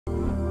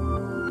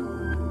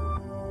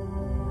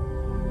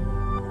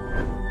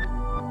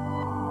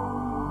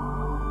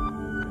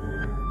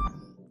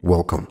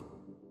Welcome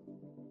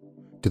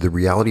to the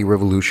Reality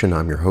Revolution.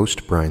 I'm your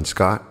host, Brian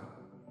Scott.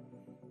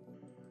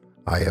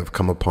 I have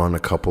come upon a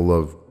couple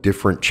of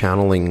different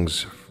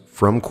channelings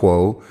from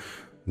Quo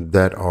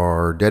that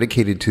are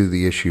dedicated to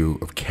the issue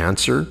of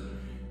cancer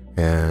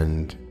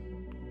and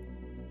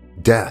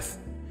death.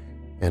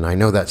 And I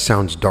know that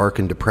sounds dark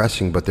and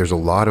depressing, but there's a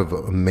lot of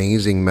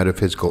amazing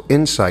metaphysical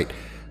insight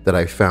that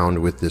I found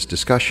with this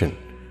discussion.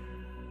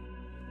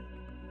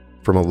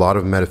 From a lot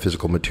of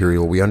metaphysical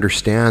material, we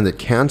understand that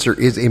cancer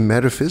is a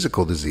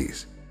metaphysical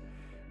disease.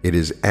 It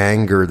is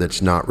anger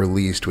that's not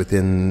released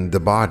within the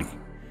body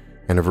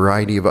and a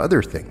variety of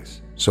other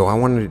things. So I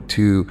wanted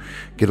to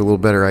get a little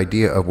better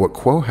idea of what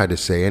Quo had to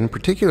say. And in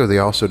particular, they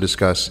also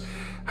discuss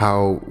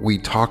how we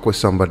talk with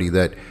somebody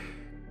that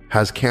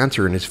has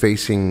cancer and is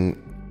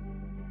facing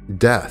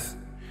death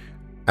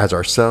as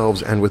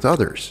ourselves and with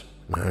others.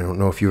 I don't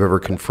know if you've ever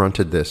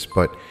confronted this,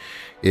 but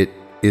it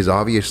is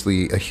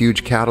obviously a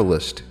huge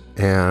catalyst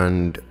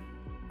and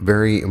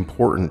very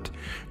important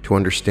to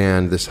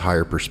understand this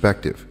higher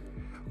perspective.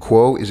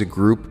 Quo is a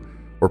group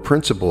or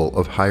principle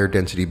of higher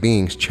density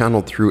beings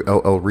channeled through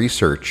LL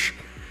Research.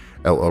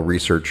 LL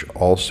Research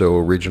also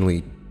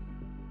originally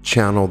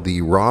channeled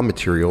the raw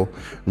material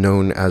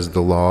known as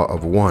the Law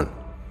of One.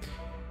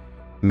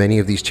 Many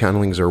of these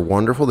channelings are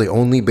wonderful. They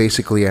only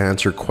basically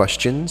answer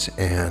questions,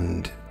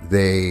 and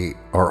they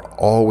are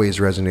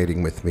always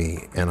resonating with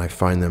me, and I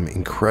find them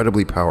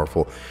incredibly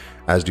powerful,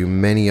 as do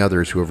many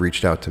others who have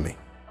reached out to me.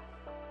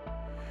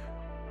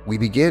 We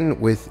begin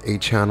with a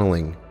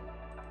channeling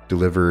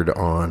delivered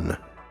on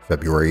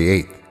February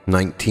 8th,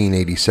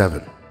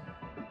 1987.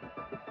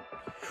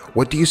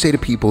 What do you say to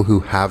people who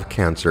have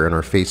cancer and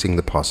are facing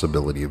the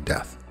possibility of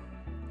death?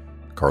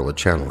 Carla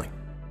channeling.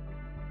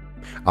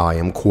 I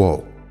am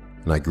Quo,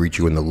 and I greet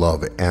you in the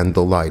love and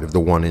the light of the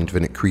one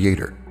infinite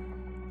creator.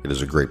 It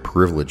is a great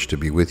privilege to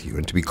be with you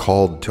and to be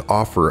called to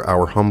offer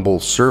our humble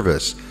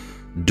service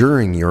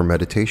during your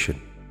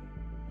meditation.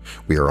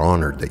 We are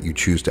honored that you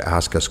choose to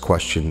ask us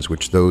questions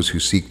which those who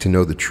seek to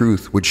know the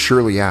truth would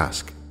surely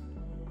ask.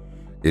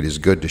 It is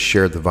good to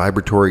share the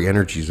vibratory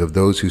energies of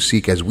those who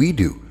seek as we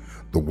do,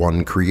 the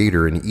one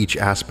creator in each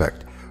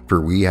aspect,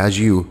 for we, as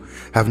you,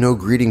 have no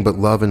greeting but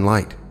love and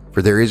light,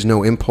 for there is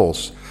no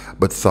impulse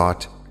but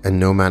thought and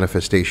no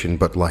manifestation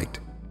but light.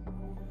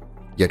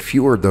 Yet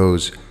few are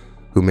those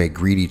who may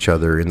greet each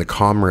other in the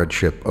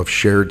comradeship of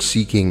shared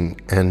seeking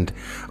and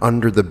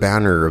under the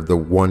banner of the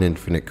one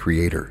infinite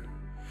creator.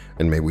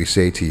 And may we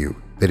say to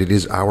you that it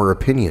is our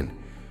opinion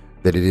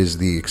that it is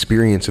the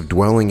experience of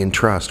dwelling in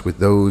trust with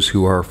those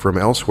who are from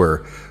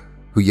elsewhere,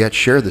 who yet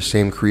share the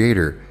same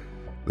creator.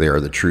 They are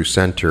the true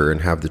center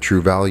and have the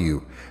true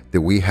value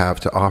that we have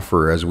to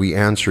offer as we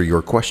answer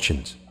your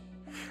questions,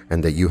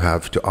 and that you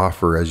have to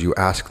offer as you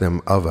ask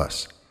them of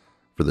us.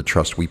 For the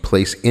trust we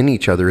place in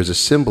each other is a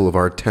symbol of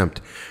our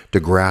attempt to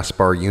grasp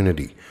our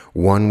unity,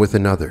 one with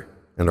another,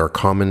 and our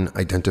common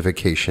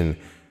identification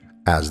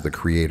as the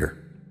Creator.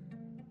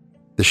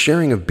 The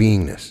sharing of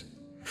beingness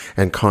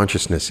and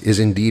consciousness is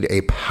indeed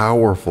a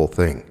powerful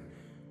thing,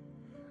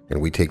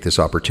 and we take this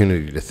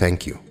opportunity to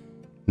thank you.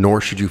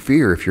 Nor should you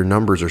fear if your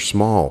numbers are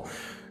small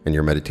and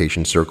your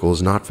meditation circle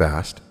is not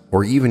vast,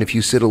 or even if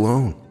you sit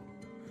alone.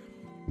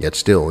 Yet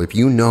still, if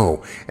you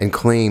know and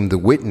claim the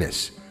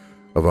witness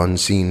of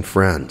unseen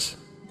friends,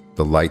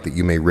 the light that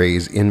you may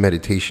raise in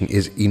meditation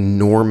is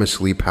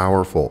enormously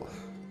powerful.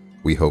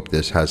 We hope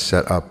this has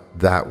set up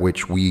that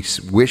which we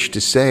wish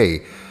to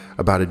say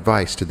about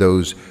advice to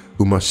those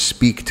who must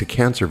speak to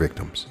cancer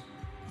victims.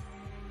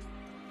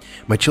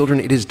 My children,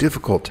 it is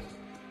difficult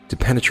to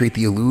penetrate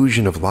the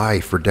illusion of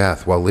life or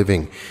death while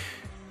living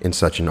in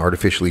such an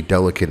artificially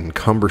delicate and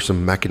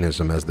cumbersome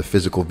mechanism as the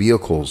physical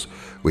vehicles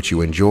which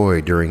you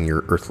enjoy during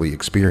your earthly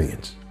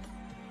experience.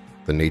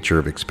 The nature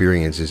of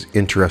experience is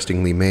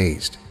interestingly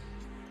mazed.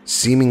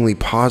 Seemingly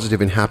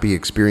positive and happy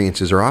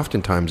experiences are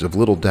oftentimes of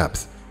little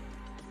depth,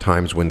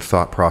 times when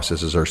thought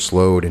processes are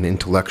slowed and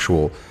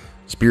intellectual,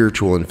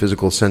 spiritual, and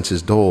physical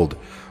senses dulled,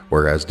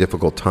 whereas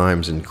difficult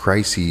times and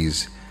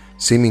crises,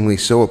 seemingly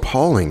so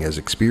appalling as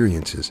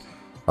experiences,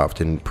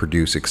 often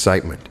produce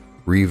excitement,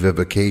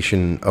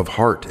 revivification of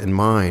heart and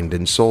mind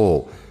and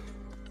soul,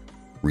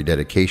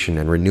 rededication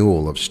and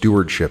renewal of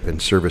stewardship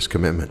and service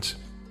commitments.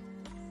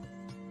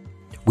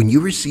 When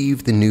you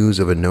receive the news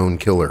of a known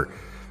killer,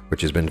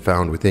 which has been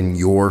found within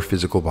your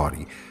physical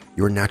body,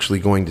 you're naturally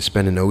going to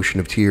spend an ocean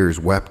of tears,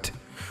 wept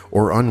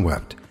or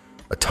unwept,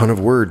 a ton of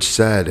words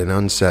said and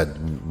unsaid,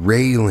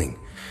 railing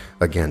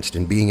against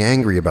and being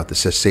angry about the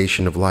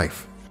cessation of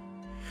life.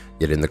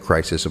 Yet in the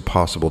crisis of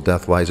possible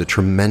death lies a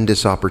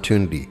tremendous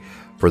opportunity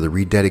for the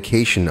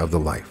rededication of the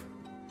life.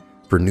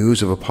 For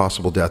news of a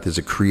possible death is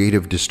a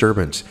creative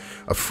disturbance,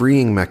 a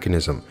freeing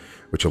mechanism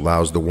which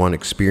allows the one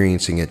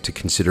experiencing it to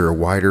consider a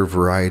wider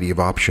variety of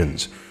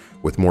options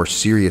with more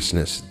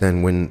seriousness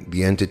than when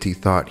the entity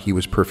thought he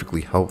was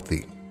perfectly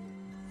healthy.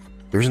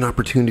 There's an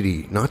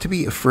opportunity not to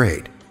be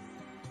afraid.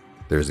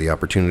 There's the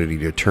opportunity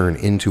to turn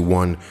into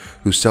one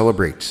who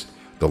celebrates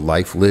the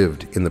life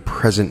lived in the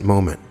present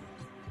moment.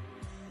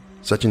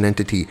 Such an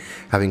entity,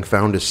 having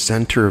found a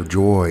center of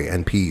joy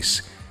and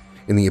peace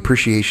in the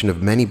appreciation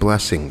of many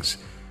blessings,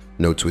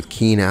 notes with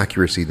keen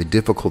accuracy the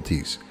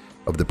difficulties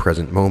of the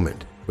present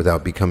moment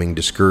without becoming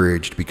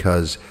discouraged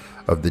because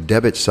of the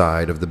debit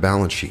side of the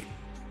balance sheet,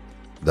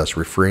 thus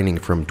refraining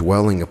from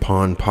dwelling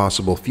upon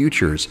possible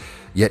futures,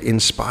 yet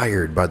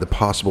inspired by the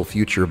possible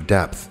future of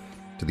depth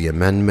to the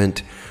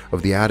amendment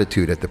of the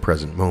attitude at the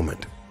present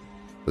moment.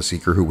 The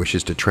seeker who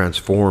wishes to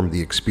transform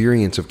the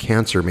experience of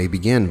Cancer may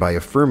begin by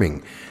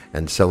affirming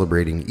and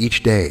celebrating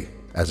each day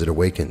as it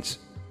awakens.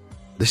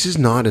 This is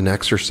not an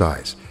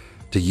exercise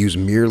to use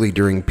merely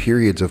during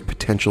periods of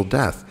potential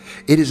death.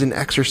 It is an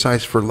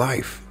exercise for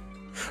life,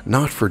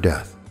 not for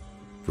death.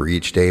 For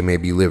each day may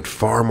be lived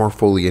far more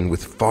fully and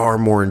with far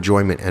more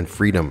enjoyment and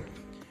freedom,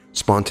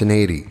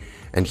 spontaneity,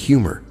 and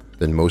humor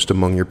than most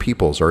among your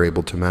peoples are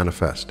able to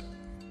manifest.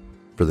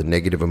 For the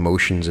negative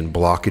emotions and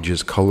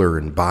blockages color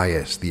and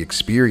bias the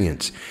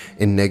experience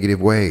in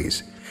negative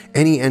ways.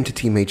 Any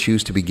entity may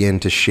choose to begin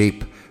to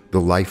shape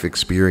the life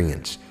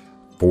experience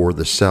for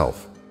the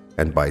self,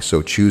 and by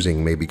so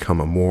choosing may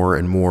become a more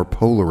and more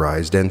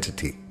polarized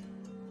entity.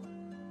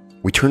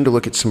 We turn to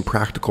look at some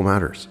practical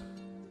matters.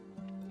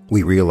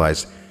 We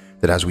realize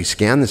that as we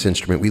scan this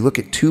instrument, we look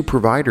at two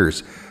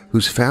providers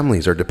whose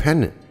families are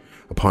dependent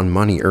upon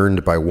money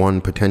earned by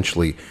one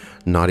potentially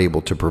not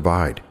able to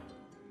provide.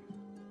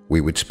 We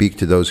would speak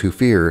to those who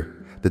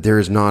fear that there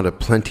is not a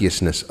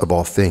plenteousness of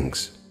all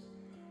things.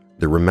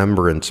 The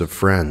remembrance of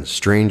friends,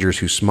 strangers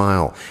who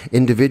smile,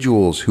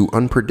 individuals who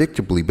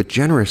unpredictably but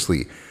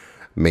generously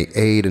may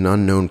aid an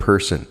unknown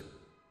person.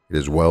 It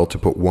is well to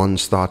put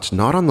one's thoughts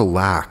not on the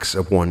lacks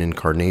of one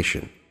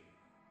incarnation,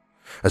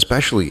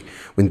 especially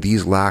when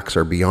these lacks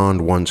are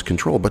beyond one's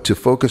control, but to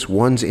focus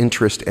one's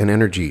interest and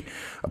energy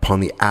upon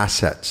the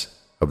assets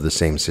of the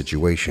same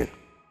situation.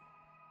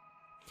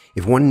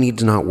 If one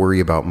needs not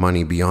worry about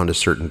money beyond a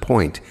certain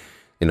point,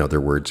 in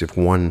other words, if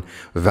one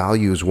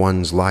values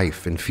one's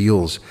life and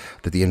feels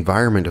that the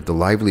environment of the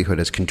livelihood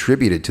has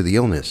contributed to the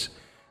illness,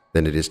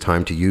 then it is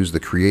time to use the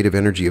creative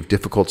energy of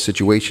difficult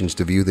situations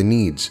to view the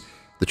needs,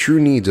 the true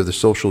needs of the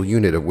social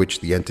unit of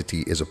which the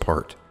entity is a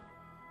part.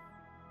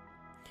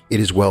 It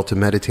is well to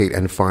meditate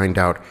and find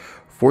out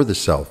for the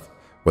self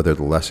whether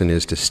the lesson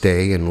is to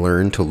stay and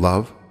learn to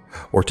love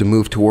or to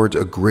move towards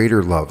a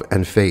greater love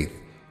and faith,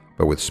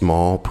 but with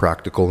small,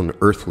 practical, and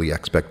earthly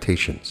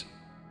expectations.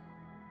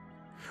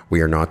 We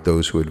are not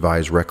those who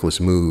advise reckless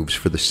moves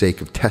for the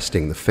sake of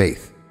testing the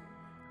faith.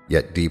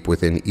 Yet deep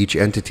within each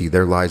entity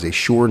there lies a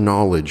sure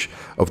knowledge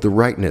of the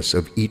rightness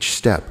of each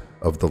step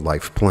of the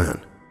life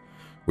plan.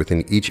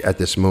 Within each at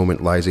this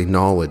moment lies a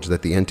knowledge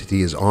that the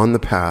entity is on the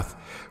path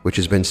which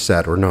has been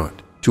set or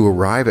not. To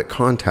arrive at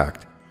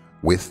contact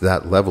with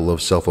that level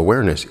of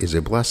self-awareness is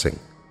a blessing,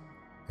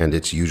 and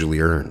it's usually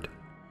earned.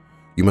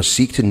 You must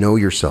seek to know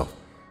yourself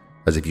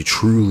as if you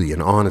truly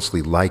and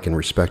honestly like and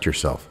respect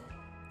yourself.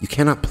 You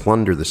cannot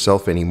plunder the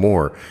self any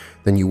more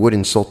than you would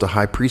insult a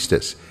high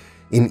priestess.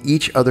 In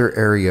each other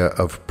area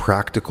of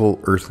practical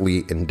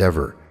earthly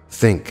endeavor,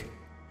 think,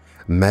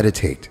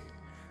 meditate,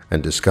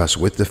 and discuss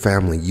with the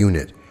family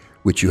unit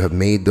which you have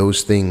made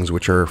those things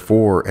which are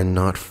for and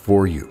not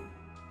for you.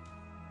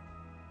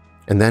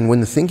 And then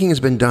when the thinking has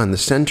been done, the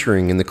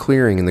centering and the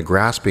clearing and the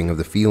grasping of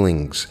the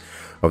feelings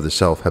of the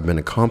self have been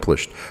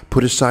accomplished,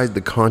 put aside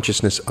the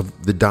consciousness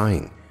of the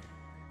dying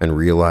and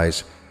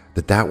realize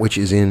that that which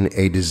is in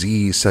a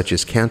disease such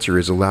as cancer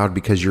is allowed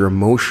because your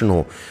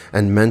emotional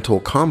and mental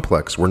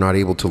complex were not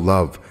able to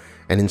love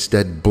and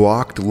instead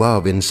blocked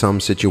love in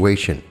some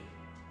situation.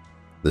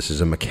 This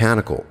is a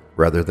mechanical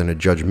rather than a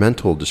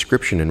judgmental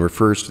description and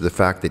refers to the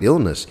fact that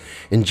illness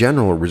in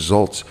general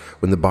results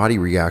when the body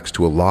reacts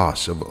to a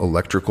loss of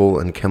electrical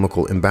and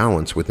chemical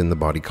imbalance within the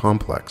body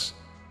complex.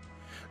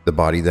 The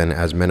body then,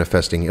 as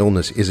manifesting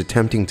illness, is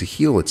attempting to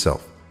heal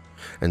itself,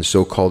 and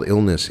so-called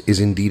illness is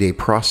indeed a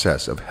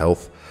process of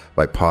health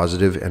by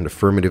positive and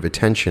affirmative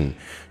attention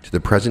to the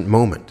present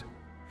moment,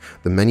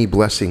 the many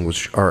blessings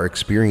which are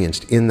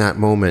experienced in that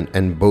moment,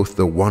 and both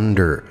the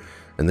wonder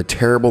and the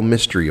terrible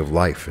mystery of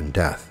life and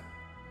death.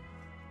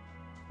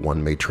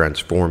 One may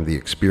transform the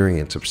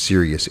experience of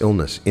serious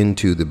illness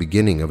into the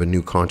beginning of a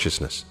new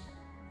consciousness,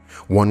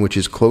 one which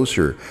is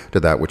closer to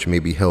that which may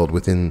be held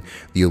within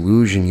the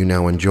illusion you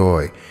now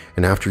enjoy.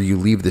 And after you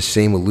leave the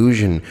same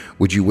illusion,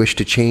 would you wish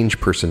to change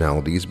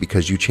personalities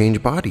because you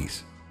change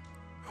bodies?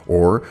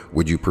 Or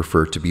would you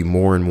prefer to be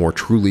more and more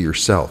truly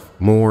yourself,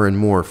 more and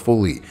more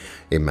fully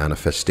a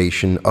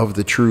manifestation of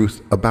the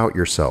truth about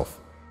yourself,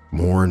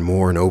 more and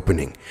more an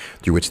opening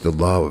through which the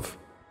love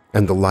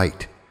and the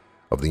light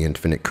of the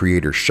infinite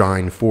Creator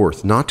shine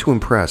forth, not to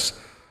impress,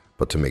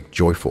 but to make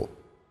joyful?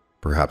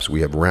 Perhaps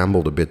we have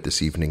rambled a bit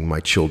this evening, my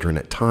children.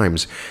 At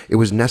times, it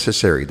was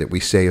necessary that we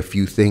say a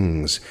few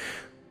things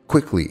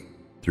quickly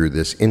through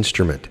this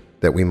instrument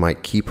that we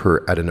might keep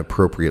her at an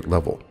appropriate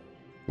level.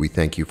 We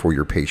thank you for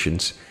your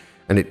patience,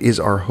 and it is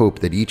our hope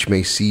that each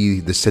may see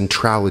the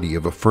centrality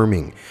of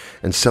affirming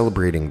and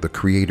celebrating the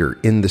Creator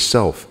in the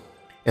self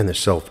and the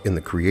self in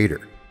the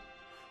Creator,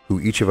 who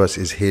each of us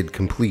is hid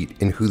complete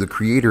in who the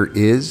Creator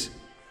is,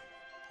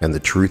 and the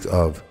truth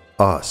of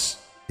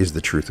us is the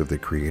truth of the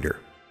Creator.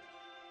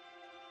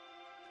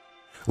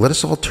 Let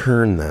us all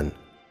turn then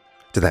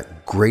to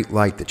that great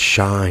light that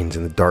shines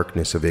in the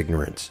darkness of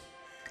ignorance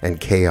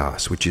and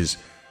chaos, which is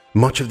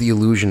much of the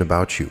illusion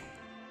about you,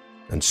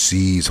 and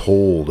seize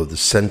hold of the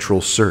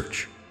central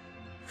search.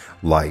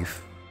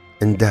 Life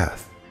and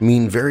death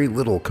mean very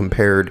little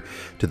compared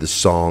to the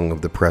song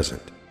of the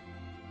present.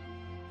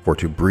 For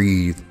to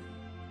breathe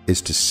is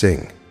to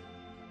sing.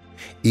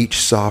 Each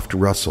soft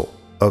rustle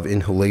of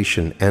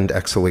inhalation and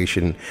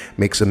exhalation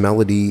makes a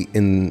melody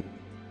in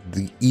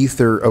the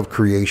ether of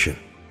creation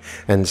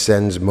and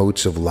sends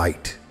motes of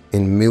light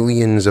in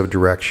millions of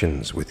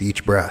directions with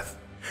each breath,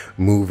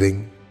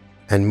 moving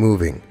and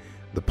moving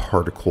the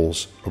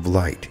particles of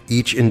light.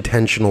 Each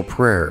intentional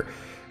prayer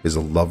is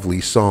a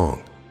lovely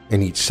song,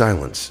 and each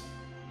silence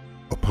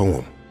a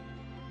poem.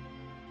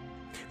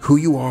 Who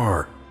you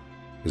are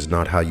is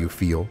not how you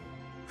feel,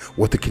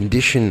 what the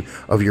condition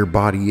of your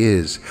body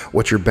is,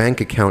 what your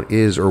bank account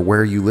is, or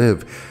where you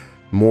live.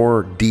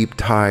 More deep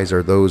ties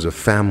are those of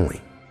family,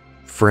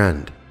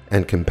 friend,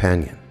 and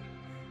companion.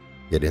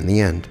 Yet in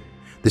the end,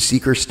 the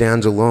seeker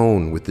stands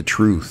alone with the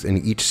truth,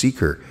 and each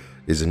seeker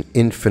is an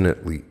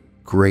infinitely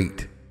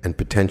great and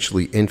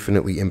potentially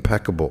infinitely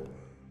impeccable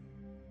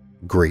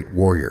great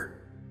warrior,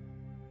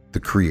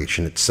 the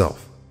creation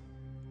itself.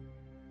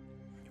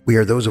 We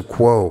are those of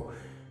Quo,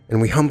 and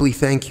we humbly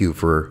thank you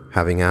for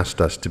having asked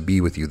us to be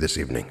with you this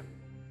evening.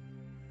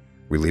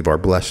 We leave our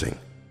blessing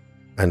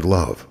and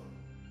love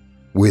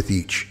with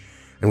each,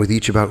 and with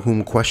each about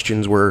whom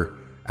questions we're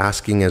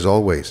asking as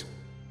always,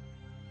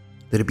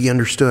 that it be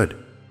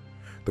understood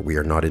that we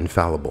are not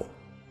infallible.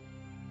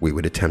 We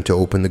would attempt to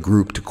open the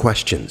group to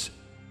questions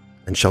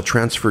and shall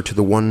transfer to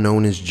the one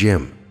known as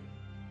Jim.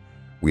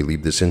 We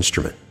leave this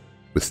instrument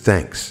with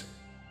thanks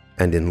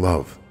and in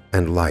love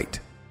and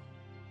light.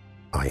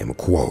 I am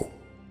Quo.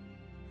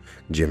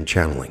 Jim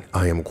channeling,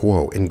 I am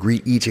Quo, and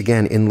greet each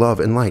again in love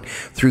and light.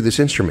 Through this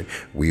instrument,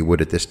 we would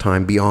at this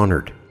time be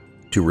honored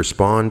to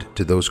respond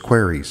to those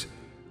queries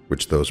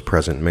which those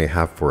present may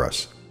have for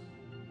us.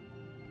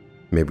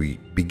 May we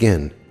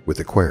begin with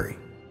a query.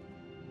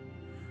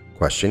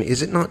 Question: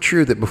 is it not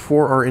true that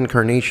before our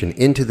incarnation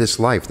into this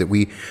life that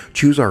we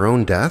choose our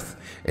own death?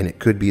 And it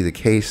could be the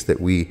case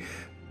that we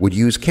would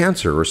use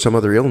cancer or some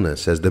other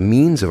illness as the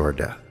means of our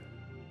death.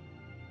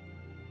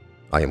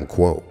 I am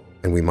Quo,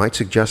 and we might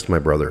suggest, my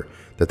brother,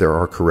 that there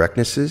are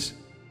correctnesses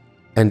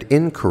and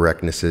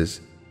incorrectnesses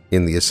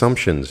in the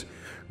assumptions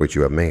which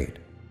you have made.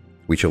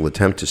 We shall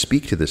attempt to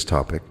speak to this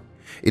topic.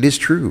 It is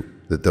true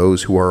that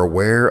those who are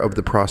aware of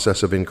the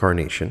process of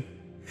incarnation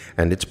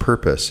and its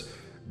purpose,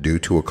 due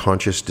to a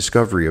conscious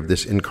discovery of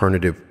this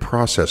incarnative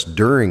process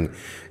during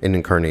an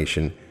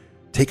incarnation,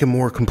 take a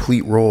more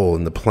complete role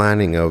in the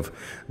planning of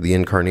the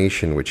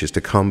incarnation which is to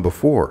come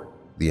before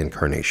the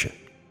incarnation.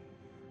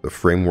 The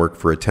framework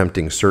for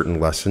attempting certain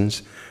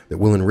lessons that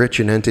will enrich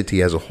an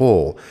entity as a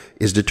whole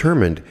is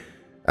determined,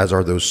 as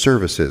are those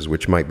services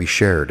which might be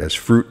shared as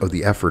fruit of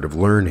the effort of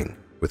learning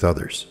with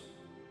others.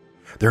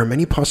 There are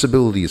many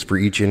possibilities for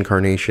each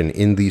incarnation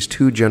in these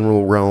two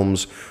general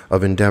realms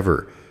of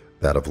endeavor,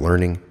 that of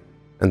learning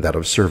and that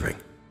of serving.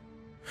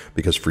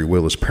 Because free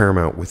will is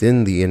paramount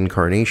within the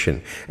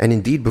incarnation, and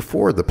indeed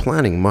before the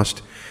planning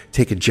must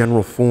take a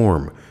general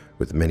form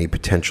with many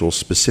potential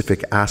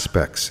specific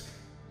aspects,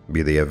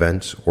 be they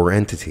events or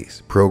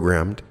entities,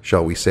 programmed,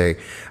 shall we say,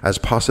 as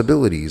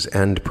possibilities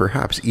and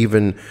perhaps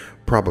even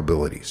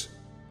probabilities.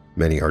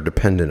 Many are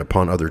dependent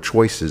upon other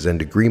choices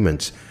and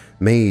agreements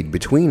made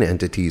between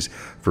entities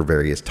for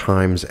various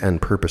times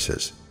and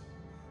purposes.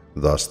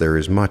 Thus there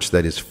is much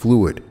that is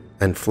fluid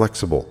and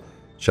flexible,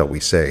 shall we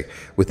say,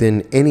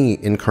 within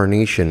any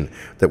incarnation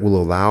that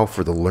will allow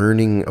for the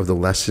learning of the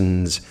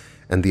lessons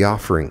and the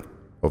offering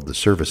of the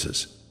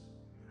services.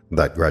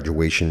 That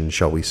graduation,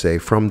 shall we say,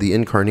 from the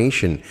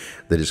incarnation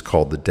that is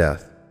called the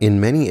death, in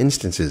many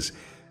instances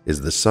is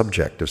the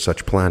subject of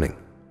such planning,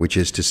 which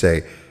is to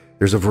say,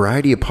 there's a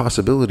variety of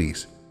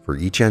possibilities for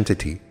each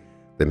entity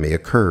that may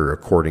occur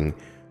according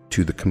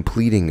to the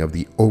completing of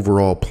the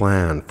overall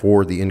plan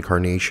for the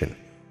incarnation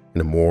in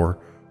a more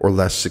or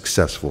less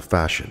successful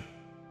fashion.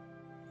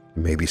 It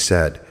may be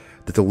said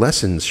that the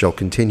lessons shall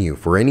continue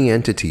for any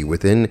entity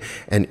within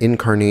an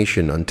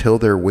incarnation until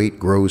their weight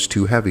grows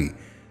too heavy,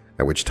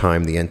 at which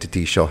time the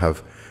entity shall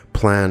have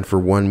planned for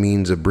one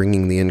means of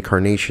bringing the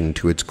incarnation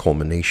to its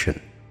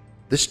culmination.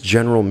 This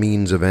general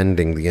means of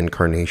ending the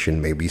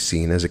incarnation may be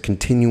seen as a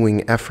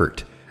continuing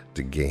effort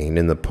to gain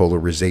in the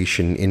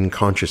polarization in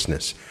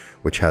consciousness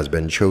which has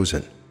been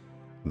chosen.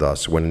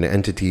 Thus, when an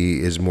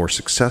entity is more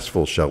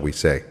successful, shall we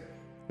say,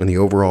 in the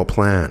overall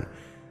plan,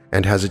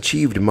 and has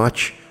achieved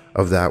much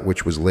of that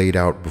which was laid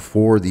out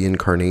before the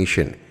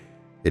incarnation,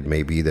 it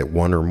may be that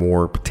one or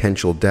more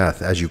potential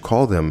death, as you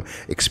call them,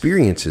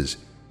 experiences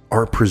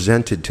are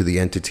presented to the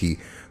entity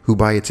who,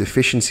 by its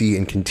efficiency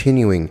in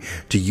continuing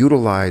to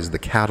utilize the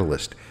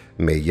catalyst,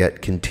 may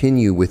yet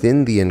continue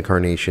within the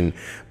incarnation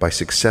by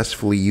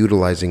successfully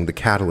utilizing the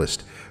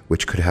catalyst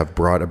which could have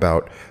brought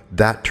about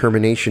that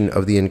termination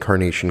of the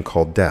incarnation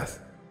called death.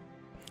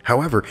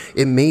 However,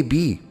 it may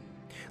be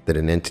that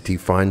an entity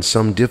finds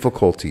some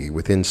difficulty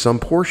within some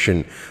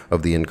portion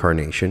of the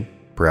incarnation,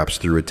 perhaps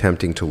through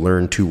attempting to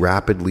learn too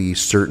rapidly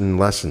certain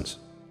lessons,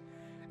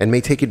 and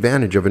may take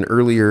advantage of an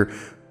earlier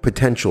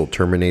potential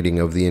terminating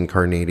of the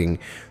incarnating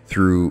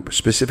through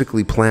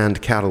specifically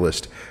planned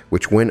catalyst,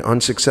 which when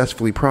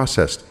unsuccessfully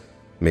processed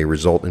may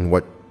result in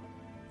what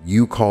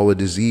you call a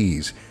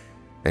disease,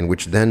 and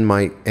which then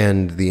might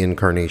end the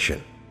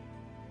incarnation.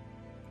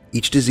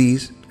 Each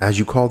disease, as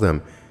you call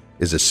them,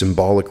 is a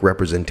symbolic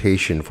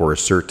representation for a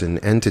certain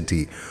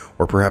entity,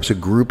 or perhaps a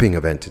grouping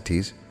of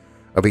entities,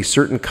 of a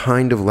certain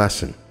kind of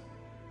lesson.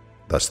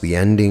 Thus the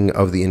ending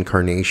of the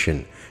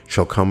incarnation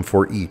shall come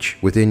for each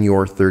within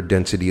your third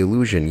density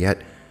illusion,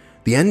 yet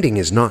the ending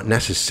is not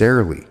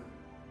necessarily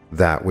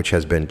that which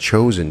has been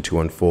chosen to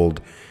unfold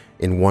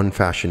in one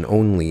fashion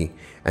only,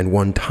 and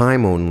one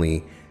time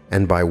only,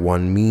 and by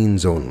one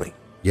means only,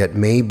 yet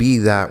may be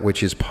that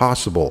which is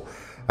possible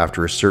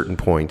after a certain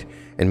point,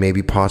 and may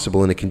be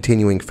possible in a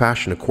continuing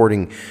fashion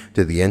according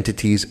to the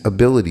entity's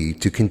ability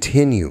to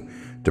continue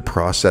to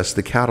process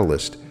the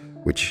catalyst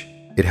which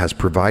it has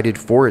provided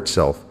for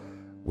itself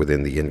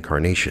within the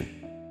incarnation.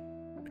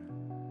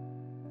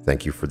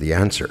 Thank you for the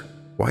answer.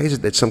 Why is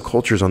it that some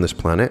cultures on this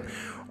planet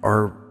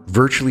are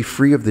virtually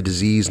free of the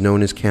disease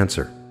known as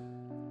cancer?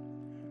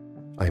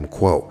 I am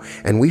Quo,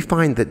 and we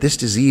find that this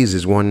disease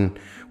is one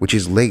which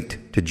is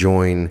late to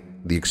join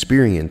the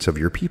experience of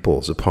your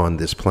peoples upon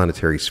this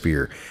planetary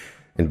sphere,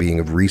 and being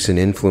of recent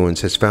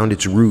influence has found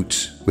its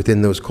roots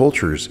within those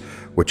cultures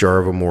which are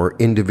of a more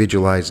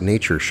individualized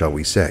nature, shall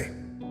we say.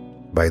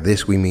 By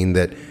this we mean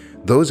that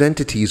those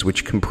entities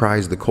which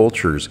comprise the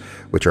cultures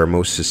which are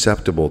most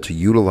susceptible to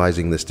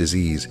utilizing this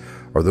disease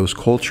are those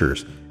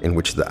cultures in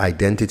which the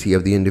identity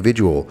of the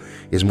individual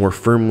is more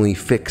firmly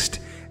fixed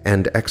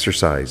and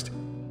exercised,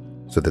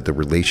 so that the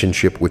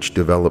relationship which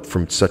develop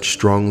from such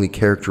strongly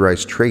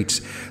characterized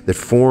traits that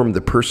form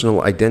the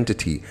personal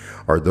identity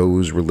are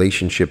those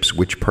relationships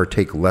which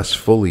partake less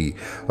fully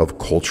of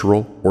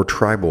cultural or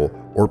tribal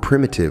or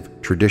primitive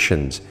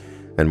traditions,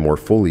 and more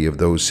fully of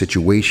those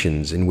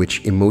situations in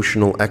which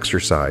emotional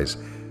exercise,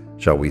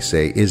 shall we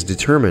say, is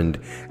determined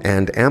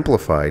and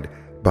amplified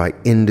by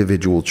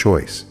individual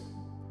choice.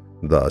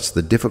 Thus,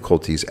 the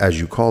difficulties, as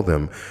you call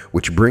them,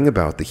 which bring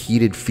about the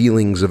heated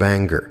feelings of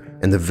anger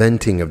and the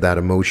venting of that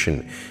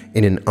emotion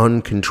in an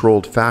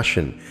uncontrolled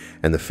fashion,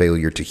 and the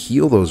failure to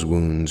heal those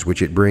wounds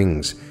which it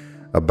brings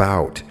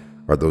about,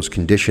 are those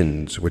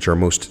conditions which are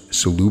most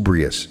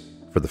salubrious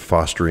for the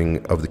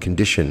fostering of the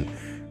condition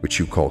which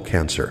you call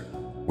cancer.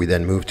 We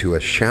then move to a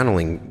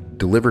channeling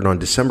delivered on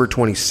December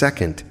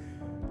 22nd,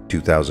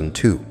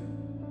 2002.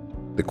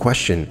 The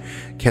question,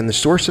 can the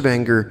source of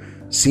anger,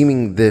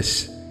 seeming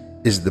this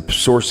is the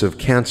source of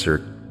cancer,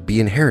 be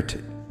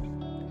inherited?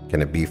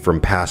 Can it be from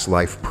past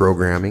life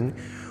programming,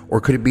 or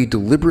could it be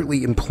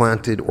deliberately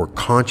implanted or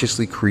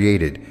consciously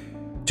created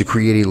to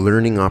create a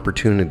learning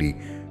opportunity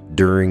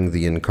during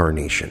the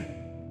incarnation?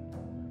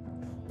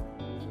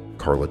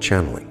 Carla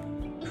channeling.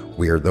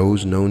 We are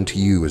those known to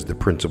you as the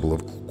principle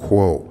of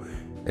Quo,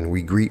 and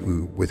we greet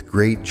you with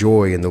great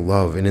joy in the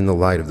love and in the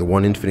light of the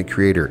one infinite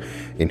Creator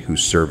in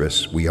whose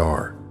service we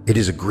are. It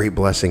is a great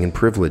blessing and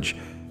privilege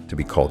to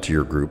be called to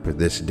your group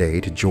this day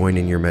to join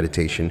in your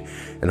meditation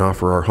and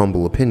offer our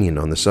humble opinion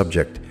on the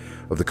subject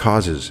of the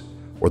causes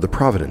or the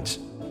providence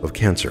of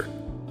cancer.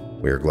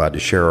 We are glad to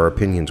share our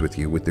opinions with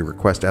you, with the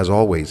request, as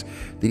always,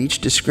 that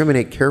each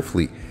discriminate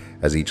carefully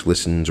as each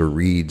listens or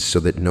reads, so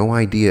that no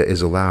idea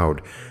is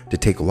allowed to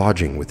take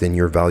lodging within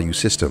your value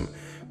system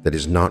that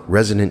is not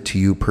resonant to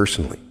you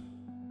personally.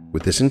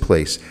 With this in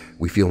place,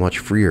 we feel much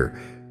freer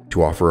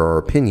to offer our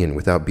opinion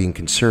without being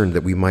concerned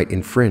that we might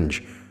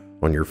infringe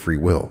on your free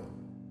will.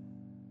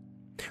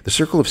 The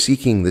Circle of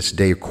Seeking this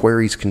day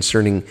queries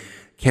concerning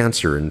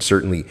cancer, and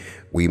certainly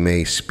we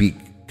may speak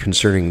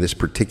concerning this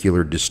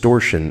particular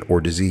distortion or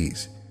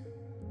disease.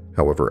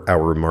 However,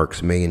 our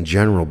remarks may in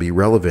general be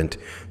relevant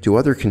to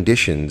other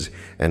conditions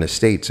and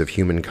estates of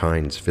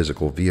humankind's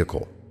physical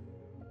vehicle.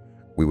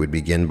 We would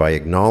begin by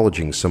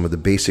acknowledging some of the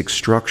basic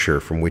structure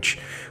from which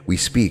we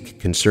speak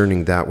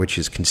concerning that which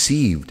is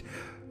conceived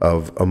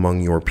of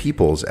among your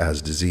peoples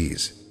as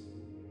disease.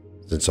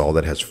 Since all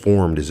that has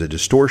formed is a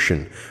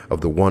distortion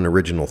of the one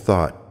original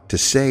thought, to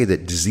say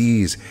that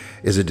disease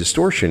is a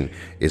distortion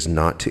is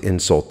not to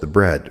insult the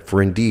bread,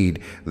 for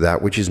indeed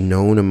that which is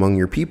known among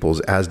your peoples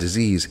as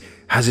disease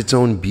has its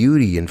own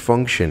beauty and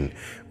function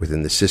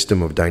within the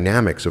system of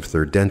dynamics of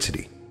third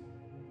density.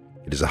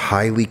 It is a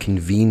highly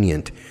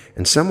convenient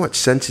and somewhat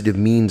sensitive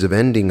means of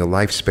ending a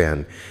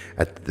lifespan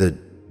at the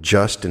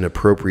just and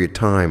appropriate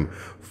time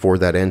for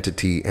that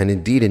entity, and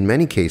indeed in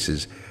many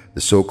cases the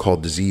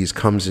so-called disease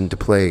comes into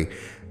play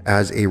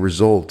as a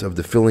result of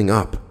the filling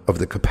up of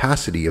the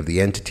capacity of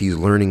the entity's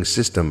learning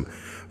system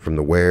from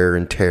the wear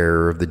and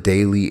tear of the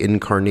daily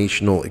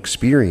incarnational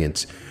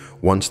experience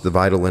once the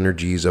vital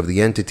energies of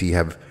the entity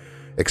have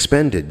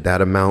expended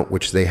that amount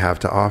which they have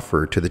to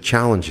offer to the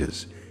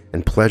challenges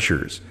and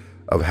pleasures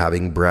of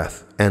having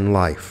breath and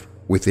life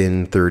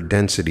within third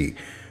density,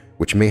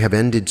 which may have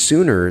ended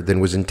sooner than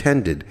was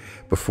intended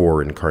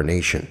before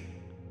incarnation.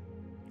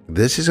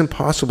 This is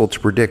impossible to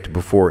predict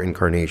before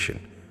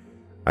incarnation,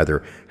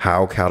 either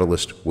how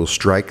Catalyst will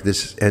strike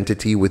this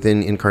entity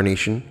within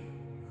incarnation,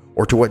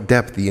 or to what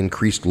depth the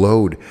increased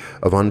load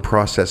of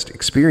unprocessed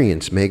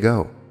experience may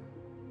go.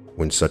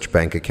 When such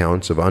bank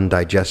accounts of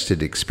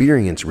undigested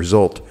experience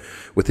result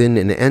within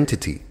an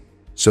entity,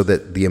 so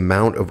that the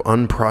amount of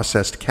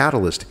unprocessed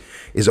catalyst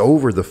is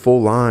over the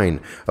full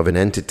line of an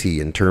entity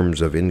in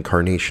terms of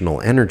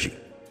incarnational energy,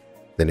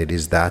 then it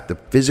is that the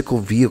physical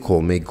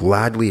vehicle may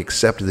gladly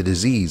accept the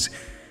disease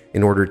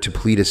in order to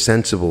plead a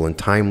sensible and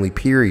timely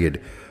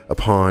period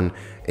upon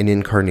an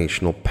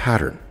incarnational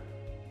pattern.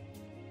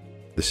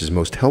 This is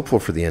most helpful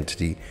for the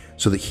entity,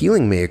 so that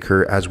healing may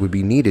occur as would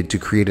be needed to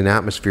create an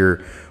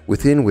atmosphere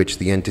within which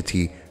the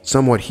entity,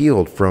 somewhat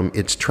healed from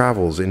its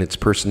travels in its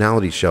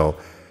personality shell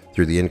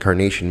through the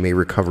incarnation, may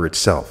recover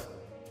itself,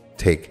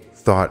 take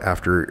thought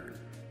after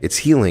its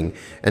healing,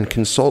 and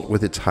consult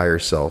with its higher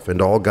self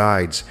and all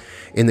guides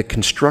in the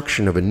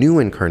construction of a new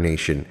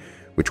incarnation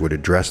which would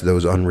address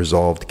those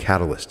unresolved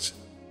catalysts.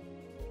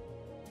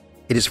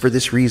 It is for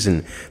this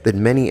reason that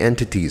many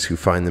entities who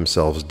find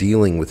themselves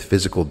dealing with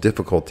physical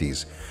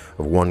difficulties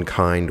of one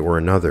kind or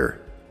another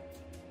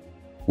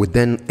would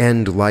then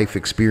end life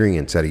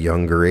experience at a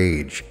younger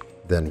age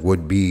than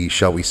would be,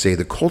 shall we say,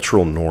 the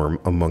cultural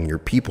norm among your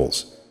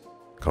peoples.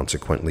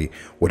 Consequently,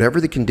 whatever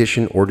the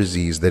condition or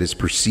disease that is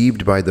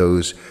perceived by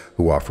those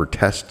who offer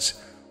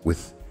tests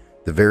with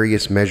the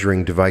various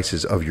measuring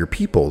devices of your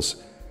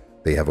peoples,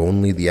 they have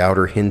only the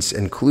outer hints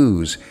and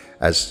clues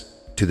as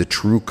to the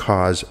true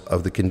cause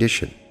of the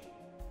condition.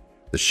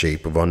 The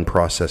shape of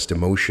unprocessed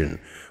emotion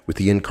with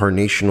the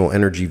incarnational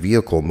energy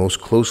vehicle most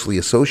closely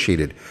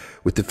associated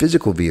with the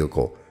physical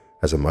vehicle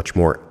has a much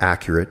more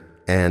accurate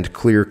and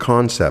clear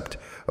concept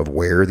of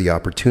where the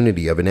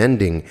opportunity of an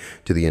ending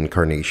to the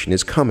incarnation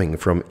is coming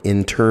from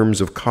in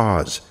terms of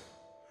cause.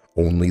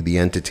 Only the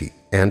entity,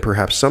 and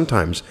perhaps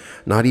sometimes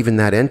not even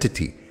that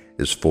entity,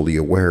 is fully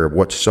aware of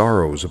what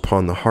sorrows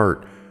upon the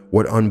heart,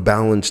 what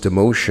unbalanced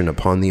emotion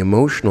upon the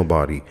emotional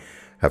body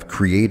have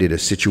created a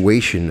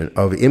situation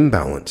of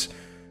imbalance,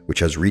 which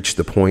has reached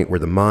the point where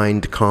the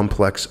mind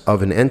complex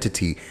of an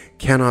entity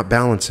cannot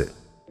balance it.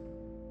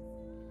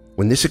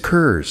 When this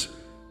occurs,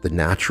 the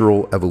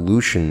natural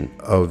evolution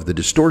of the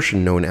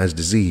distortion known as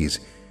disease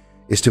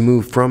is to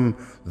move from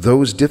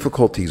those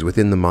difficulties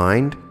within the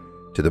mind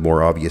to the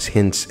more obvious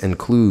hints and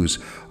clues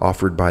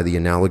offered by the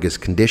analogous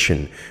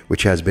condition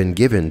which has been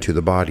given to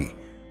the body,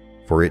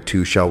 for it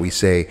to, shall we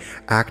say,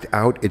 act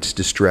out its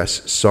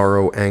distress,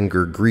 sorrow,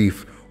 anger,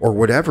 grief, or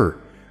whatever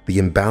the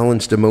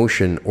imbalanced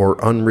emotion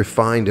or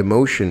unrefined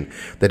emotion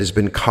that has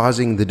been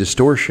causing the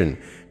distortion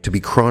to be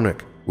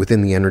chronic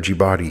within the energy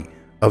body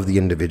of the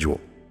individual.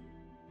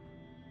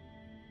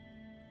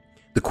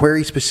 The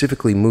query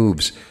specifically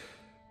moves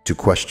to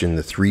question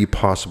the three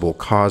possible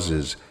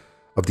causes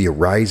of the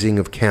arising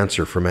of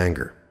cancer from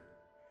anger.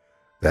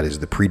 That is,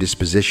 the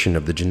predisposition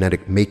of the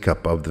genetic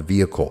makeup of the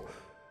vehicle,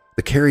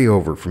 the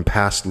carryover from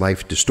past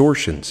life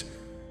distortions,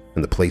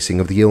 and the placing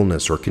of the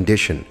illness or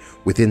condition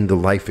within the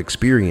life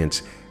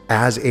experience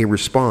as a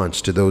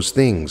response to those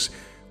things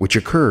which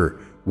occur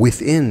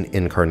within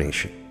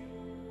incarnation.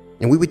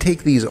 And we would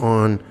take these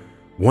on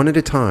one at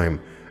a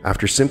time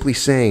after simply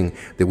saying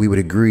that we would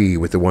agree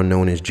with the one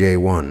known as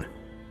J1,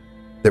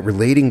 that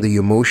relating the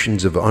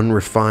emotions of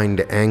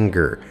unrefined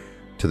anger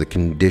to the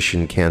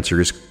condition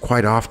cancer is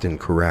quite often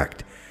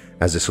correct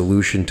as a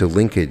solution to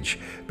linkage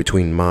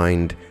between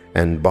mind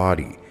and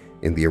body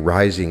in the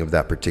arising of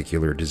that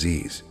particular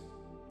disease.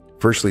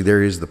 Firstly,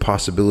 there is the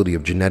possibility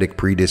of genetic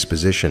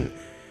predisposition,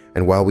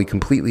 and while we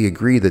completely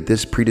agree that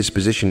this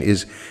predisposition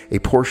is a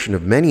portion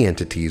of many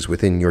entities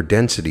within your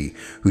density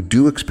who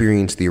do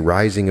experience the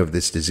arising of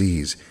this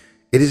disease,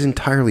 it is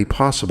entirely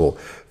possible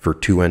for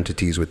two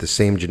entities with the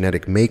same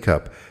genetic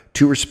makeup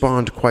to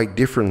respond quite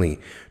differently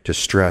to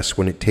stress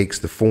when it takes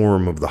the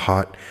form of the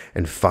hot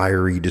and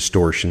fiery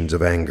distortions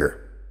of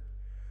anger.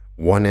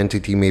 One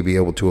entity may be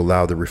able to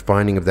allow the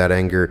refining of that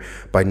anger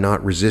by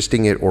not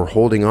resisting it or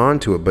holding on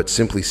to it, but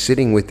simply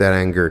sitting with that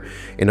anger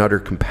in utter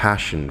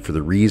compassion for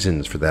the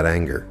reasons for that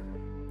anger,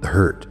 the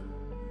hurt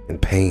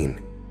and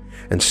pain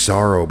and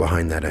sorrow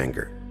behind that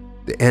anger.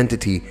 The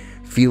entity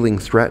feeling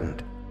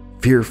threatened,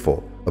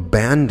 fearful,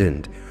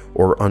 abandoned,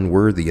 or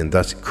unworthy, and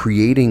thus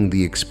creating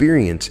the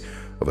experience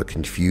of a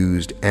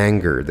confused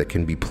anger that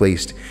can be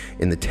placed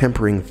in the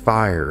tempering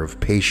fire of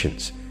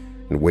patience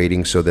and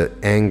waiting so that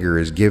anger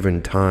is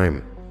given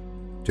time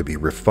to be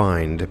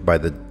refined by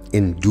the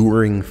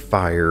enduring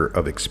fire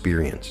of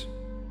experience.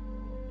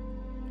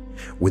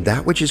 When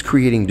that which is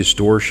creating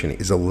distortion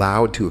is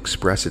allowed to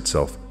express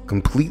itself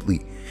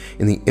completely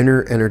in the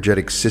inner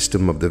energetic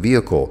system of the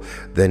vehicle,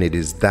 then it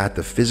is that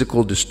the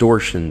physical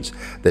distortions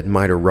that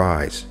might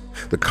arise,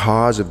 the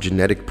cause of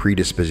genetic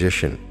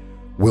predisposition,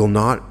 will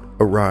not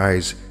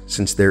arise,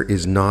 since there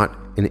is not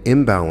an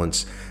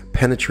imbalance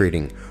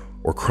penetrating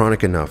or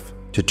chronic enough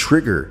to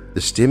trigger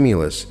the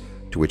stimulus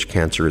to which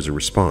cancer is a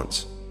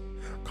response.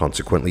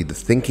 Consequently, the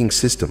thinking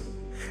system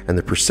and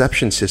the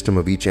perception system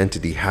of each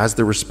entity has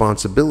the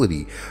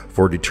responsibility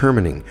for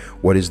determining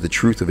what is the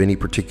truth of any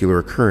particular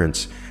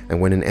occurrence,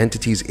 and when an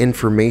entity's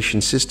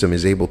information system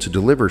is able to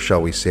deliver,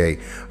 shall we say,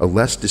 a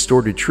less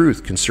distorted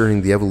truth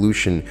concerning the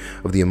evolution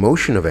of the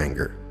emotion of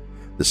anger,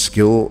 the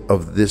skill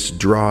of this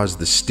draws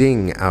the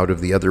sting out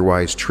of the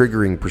otherwise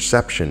triggering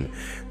perception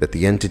that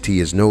the entity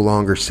is no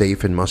longer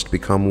safe and must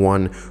become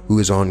one who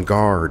is on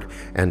guard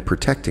and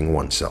protecting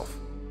oneself.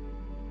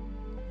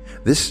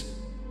 This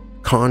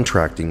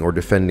contracting or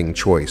defending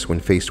choice when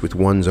faced with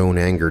one's own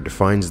anger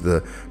defines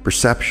the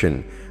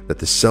perception that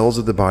the cells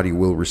of the body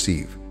will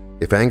receive.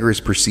 If anger is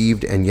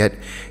perceived and yet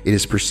it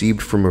is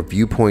perceived from a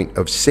viewpoint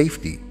of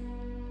safety,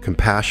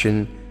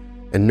 compassion,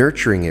 and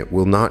nurturing it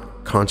will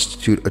not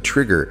constitute a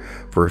trigger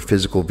for a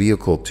physical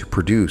vehicle to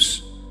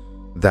produce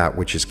that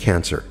which is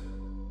cancer.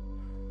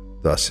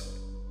 Thus,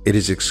 it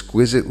is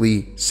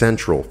exquisitely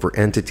central for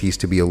entities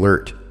to be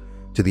alert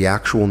to the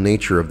actual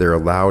nature of their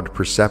allowed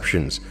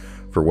perceptions,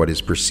 for what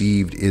is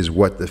perceived is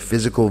what the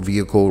physical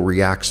vehicle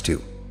reacts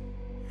to.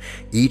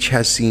 Each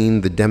has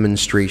seen the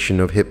demonstration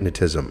of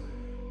hypnotism,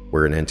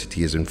 where an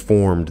entity is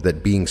informed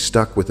that being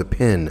stuck with a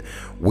pin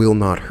will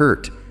not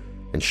hurt,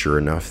 and sure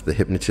enough, the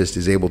hypnotist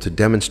is able to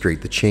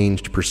demonstrate the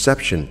changed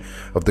perception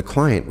of the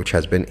client which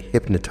has been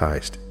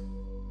hypnotized.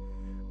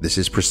 This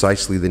is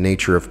precisely the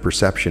nature of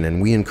perception,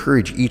 and we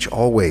encourage each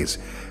always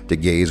to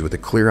gaze with a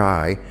clear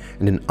eye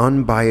and an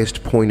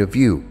unbiased point of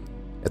view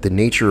at the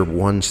nature of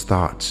one's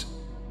thoughts.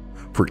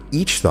 For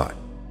each thought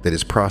that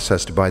is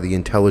processed by the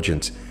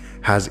intelligence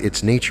has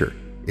its nature,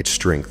 its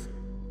strength,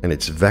 and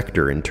its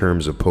vector in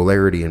terms of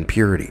polarity and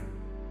purity.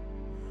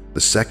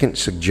 The second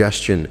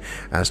suggestion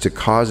as to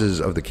causes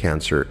of the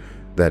cancer,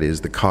 that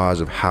is, the cause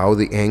of how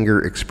the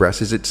anger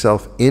expresses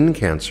itself in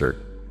cancer,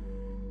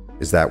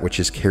 is that which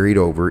is carried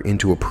over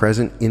into a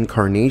present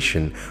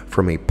incarnation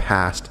from a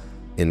past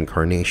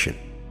incarnation.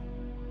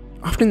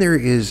 Often there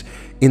is,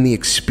 in the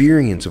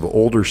experience of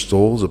older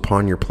souls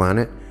upon your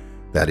planet,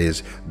 that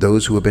is,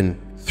 those who have been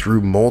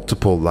through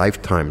multiple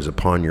lifetimes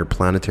upon your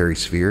planetary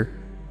sphere,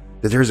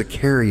 that there is a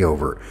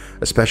carryover,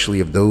 especially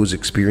of those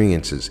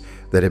experiences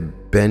that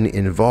have been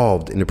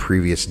involved in a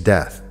previous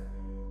death,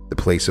 the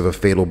place of a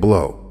fatal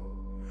blow,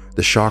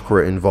 the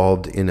chakra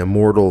involved in a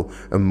mortal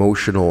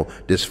emotional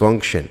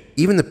dysfunction,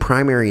 even the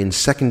primary and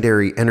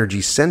secondary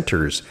energy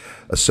centers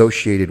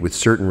associated with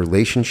certain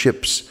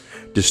relationships,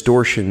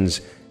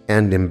 distortions,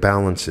 and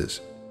imbalances.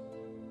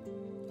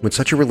 When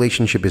such a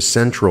relationship is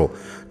central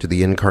to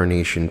the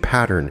incarnation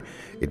pattern,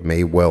 it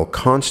may well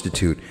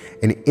constitute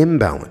an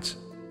imbalance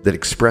that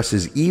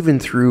expresses, even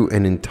through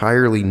an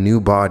entirely new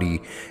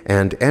body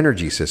and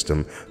energy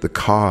system, the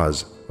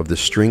cause of the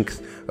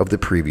strength of the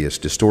previous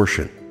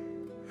distortion.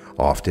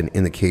 Often,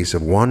 in the case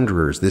of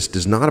wanderers, this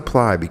does not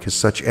apply because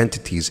such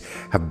entities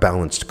have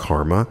balanced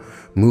karma,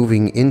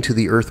 moving into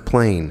the earth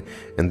plane,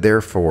 and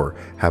therefore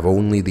have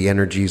only the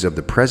energies of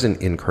the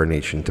present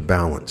incarnation to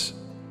balance.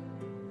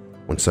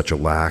 When such a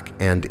lack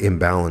and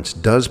imbalance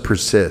does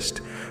persist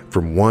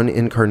from one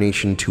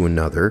incarnation to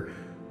another,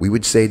 we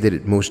would say that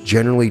it most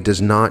generally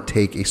does not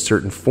take a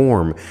certain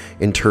form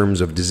in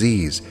terms of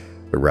disease,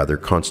 but rather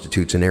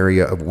constitutes an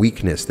area of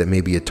weakness that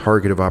may be a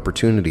target of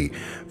opportunity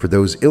for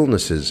those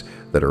illnesses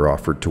that are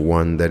offered to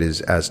one that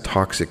is as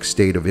toxic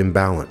state of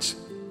imbalance.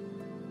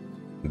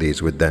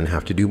 These would then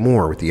have to do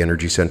more with the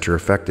energy center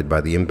affected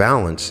by the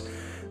imbalance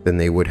than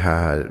they would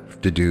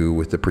have to do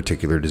with the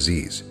particular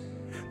disease.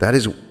 That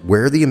is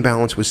where the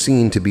imbalance was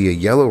seen to be a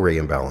yellow ray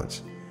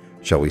imbalance.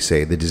 Shall we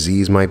say the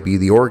disease might be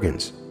the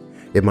organs,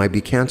 it might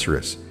be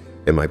cancerous,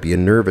 it might be a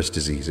nervous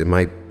disease, it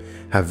might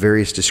have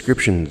various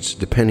descriptions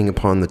depending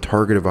upon the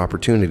target of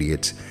opportunity,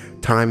 its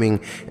timing,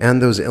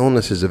 and those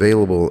illnesses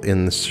available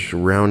in the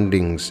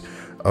surroundings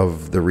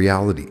of the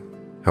reality.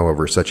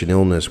 However, such an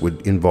illness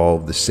would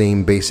involve the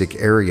same basic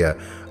area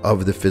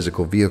of the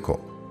physical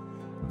vehicle.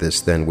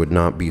 This then would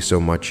not be so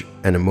much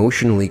an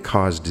emotionally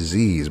caused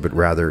disease, but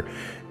rather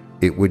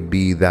it would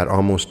be that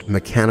almost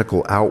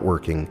mechanical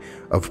outworking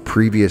of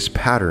previous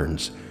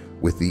patterns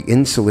with the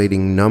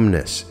insulating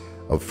numbness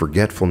of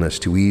forgetfulness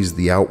to ease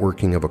the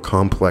outworking of a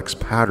complex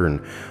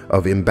pattern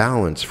of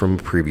imbalance from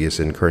a previous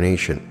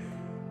incarnation.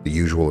 The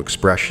usual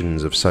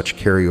expressions of such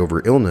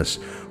carryover illness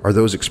are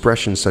those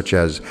expressions such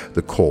as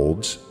the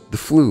colds, the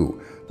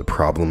flu, the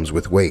problems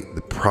with weight,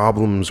 the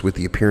problems with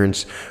the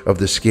appearance of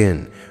the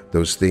skin,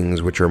 those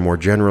things which are more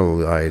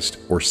generalized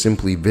or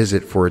simply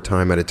visit for a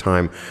time at a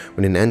time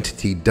when an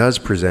entity does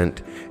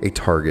present a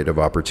target of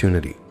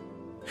opportunity.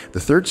 The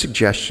third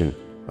suggestion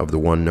of the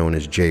one known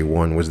as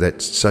J1 was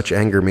that such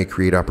anger may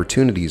create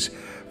opportunities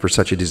for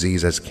such a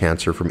disease as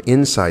cancer from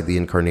inside the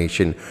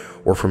incarnation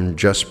or from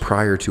just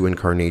prior to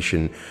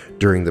incarnation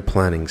during the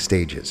planning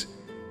stages.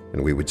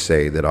 And we would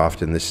say that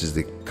often this is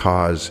the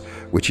cause,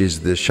 which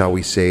is the, shall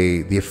we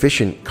say, the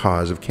efficient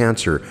cause of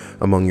cancer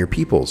among your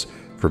peoples,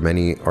 For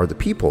many are the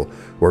people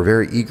who are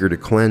very eager to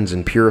cleanse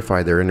and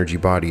purify their energy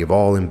body of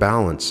all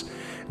imbalance,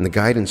 and the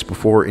guidance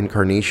before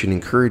incarnation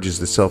encourages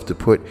the self to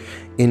put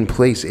in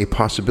place a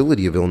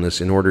possibility of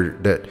illness in order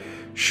that,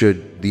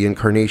 should the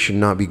incarnation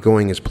not be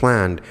going as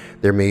planned,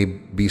 there may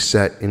be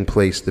set in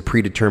place the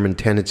predetermined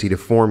tendency to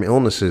form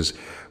illnesses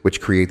which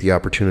create the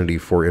opportunity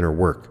for inner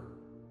work.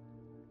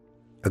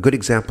 A good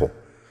example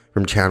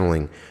from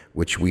channeling,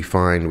 which we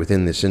find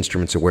within this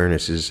instrument's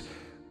awareness, is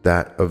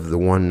that of the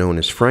one known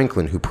as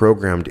Franklin, who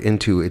programmed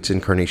into its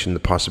incarnation the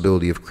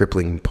possibility of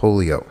crippling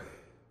polio.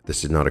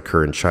 This did not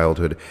occur in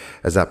childhood,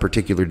 as that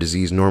particular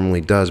disease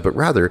normally does, but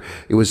rather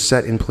it was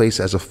set in place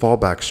as a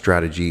fallback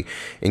strategy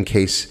in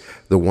case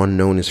the one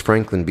known as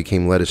Franklin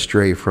became led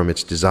astray from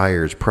its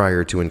desires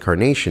prior to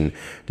incarnation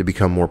to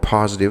become more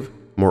positive,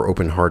 more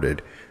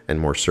open-hearted, and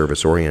more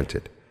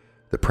service-oriented.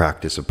 The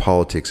practice of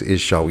politics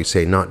is, shall we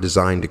say, not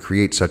designed to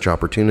create such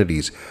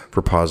opportunities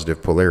for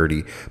positive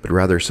polarity, but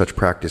rather such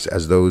practice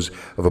as those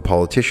of a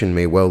politician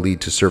may well lead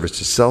to service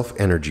to self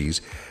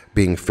energies,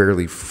 being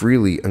fairly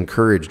freely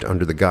encouraged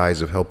under the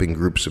guise of helping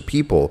groups of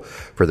people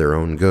for their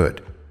own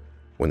good.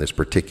 When this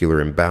particular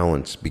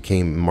imbalance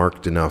became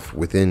marked enough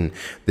within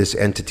this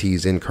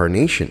entity's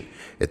incarnation,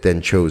 it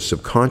then chose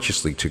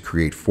subconsciously to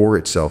create for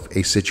itself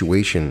a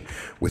situation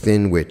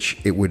within which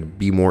it would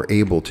be more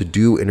able to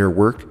do inner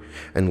work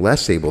and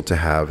less able to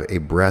have a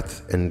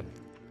breadth and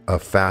a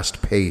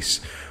fast pace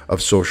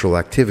of social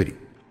activity.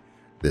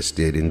 This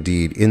did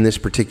indeed, in this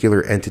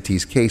particular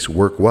entity's case,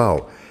 work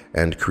well,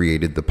 and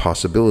created the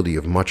possibility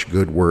of much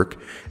good work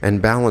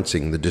and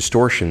balancing the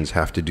distortions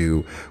have to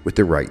do with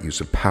the right use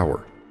of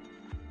power.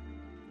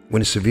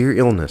 When a severe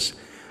illness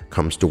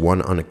comes to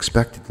one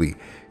unexpectedly,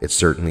 it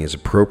certainly is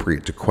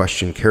appropriate to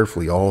question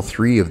carefully all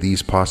three of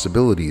these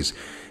possibilities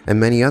and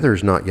many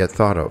others not yet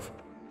thought of.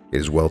 It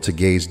is well to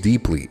gaze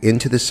deeply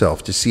into the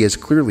self to see as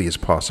clearly as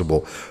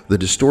possible the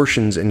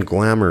distortions and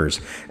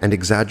glamours and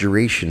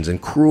exaggerations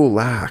and cruel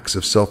lacks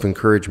of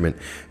self-encouragement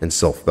and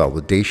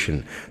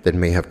self-validation that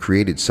may have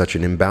created such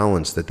an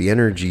imbalance that the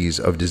energies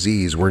of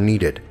disease were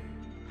needed.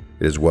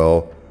 It is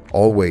well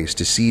always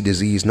to see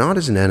disease not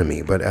as an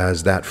enemy, but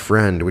as that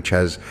friend which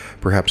has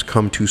perhaps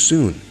come too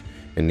soon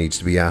and needs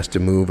to be asked to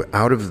move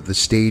out of the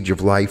stage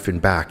of life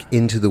and back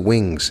into the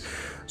wings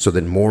so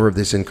that more of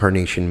this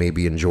incarnation may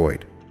be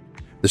enjoyed.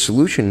 The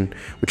solution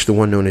which the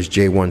one known as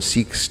J1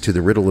 seeks to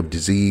the riddle of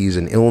disease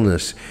and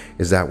illness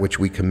is that which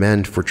we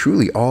commend, for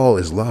truly all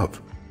is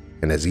love.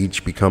 And as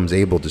each becomes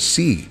able to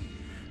see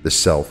the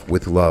self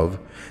with love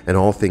and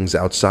all things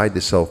outside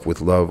the self with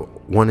love,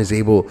 one is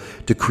able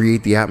to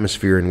create the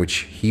atmosphere in which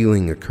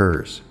healing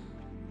occurs.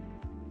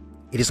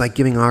 It is like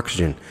giving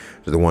oxygen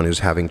to the one who's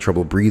having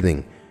trouble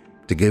breathing,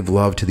 to give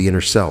love to the inner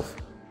self.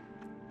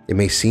 It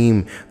may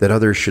seem that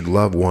others should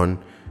love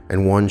one,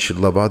 and one should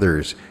love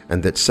others,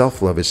 and that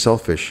self-love is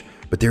selfish,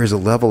 but there is a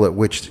level at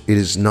which it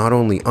is not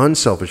only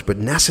unselfish, but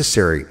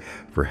necessary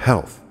for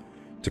health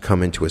to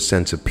come into a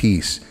sense of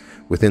peace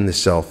within the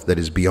self that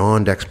is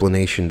beyond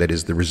explanation, that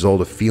is the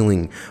result of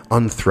feeling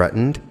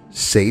unthreatened,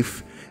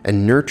 safe,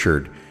 and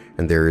nurtured,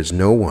 and there is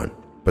no one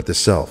but the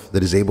self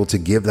that is able to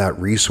give that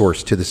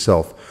resource to the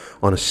self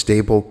on a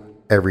stable,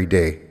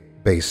 everyday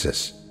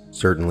basis.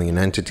 Certainly an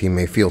entity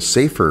may feel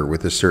safer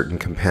with a certain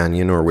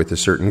companion or with a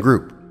certain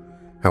group.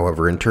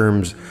 However, in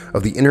terms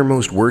of the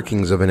innermost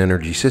workings of an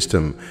energy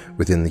system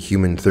within the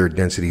human third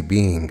density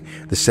being,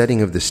 the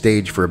setting of the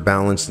stage for a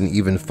balanced and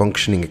even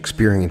functioning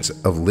experience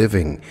of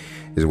living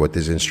is what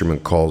this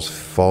instrument calls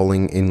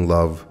falling in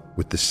love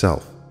with the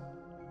self.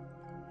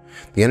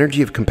 The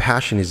energy of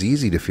compassion is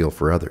easy to feel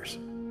for others.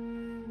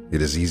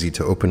 It is easy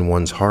to open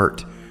one's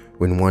heart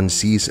when one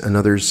sees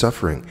another's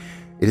suffering.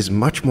 It is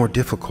much more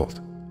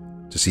difficult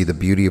to see the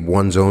beauty of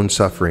one's own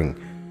suffering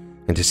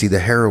and to see the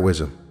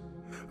heroism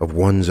of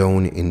one's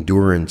own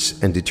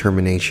endurance and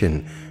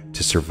determination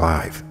to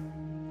survive.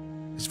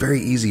 It's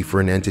very easy for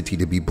an entity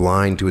to be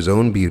blind to his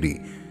own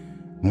beauty.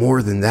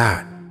 More than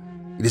that,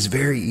 it is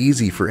very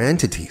easy for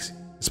entities,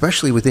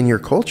 especially within your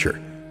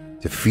culture,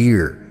 to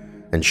fear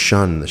and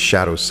shun the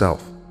shadow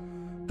self,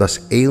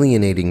 thus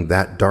alienating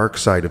that dark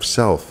side of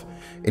self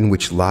in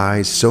which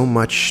lies so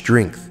much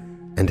strength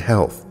and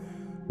health,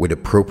 when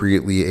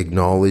appropriately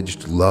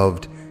acknowledged,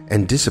 loved,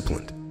 and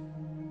disciplined.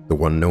 The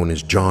one known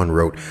as John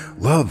wrote,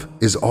 "Love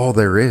is all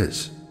there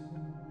is."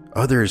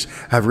 Others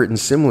have written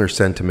similar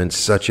sentiments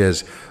such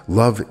as,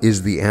 "Love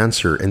is the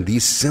answer," and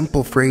these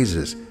simple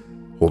phrases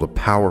hold a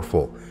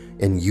powerful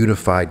and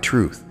unified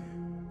truth.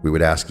 We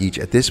would ask each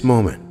at this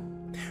moment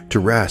to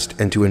rest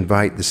and to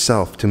invite the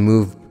self to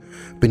move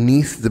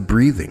beneath the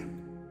breathing,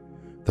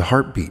 the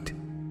heartbeat,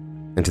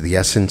 and to the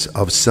essence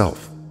of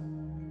self,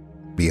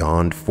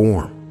 beyond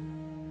form,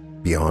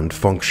 beyond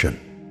function,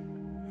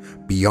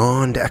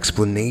 beyond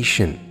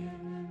explanation.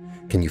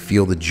 Can you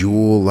feel the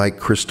jewel-like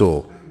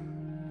crystal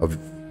of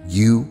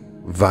you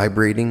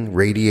vibrating,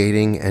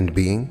 radiating, and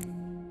being?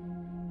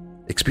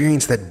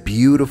 Experience that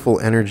beautiful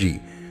energy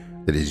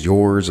that is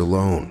yours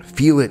alone.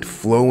 Feel it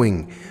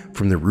flowing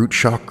from the root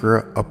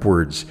chakra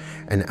upwards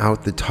and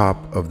out the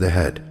top of the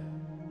head.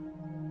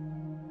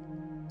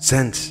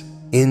 Sense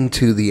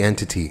into the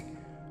entity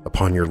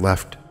upon your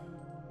left.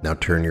 Now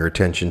turn your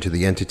attention to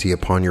the entity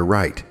upon your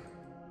right.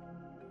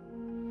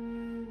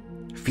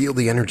 Feel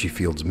the energy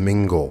fields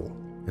mingle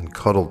and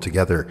cuddle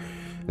together,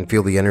 and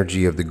feel the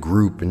energy of the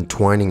group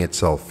entwining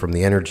itself from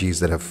the energies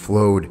that have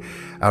flowed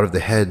out of the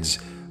heads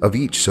of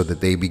each, so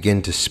that they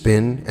begin to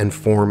spin and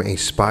form a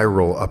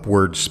spiral,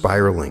 upward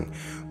spiraling,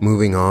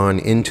 moving on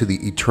into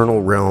the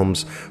eternal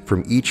realms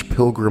from each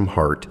pilgrim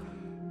heart.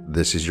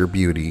 This is your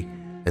beauty,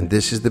 and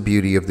this is the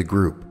beauty of the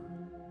group.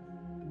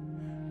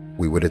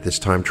 We would at this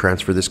time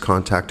transfer this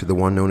contact to the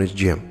one known as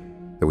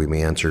Jim, that we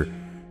may answer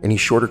any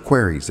shorter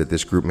queries that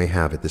this group may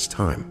have at this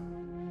time.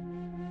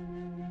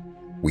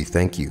 We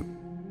thank you,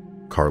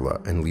 Carla,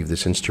 and leave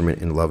this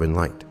instrument in love and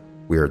light.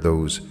 We are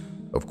those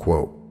of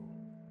Quo.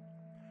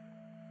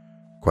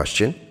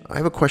 Question. I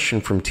have a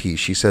question from T.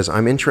 She says,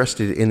 I'm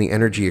interested in the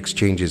energy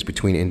exchanges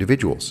between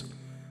individuals.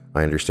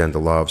 I understand the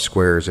law of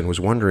squares and was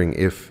wondering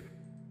if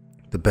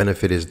the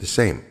benefit is the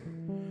same.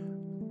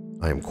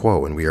 I am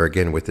Quo, and we are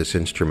again with this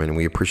instrument, and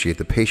we appreciate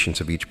the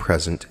patience of each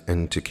present.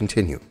 And to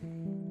continue.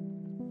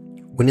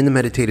 When in the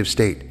meditative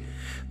state,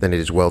 then it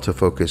is well to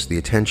focus the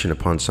attention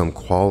upon some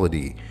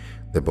quality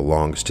that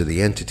belongs to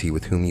the entity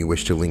with whom you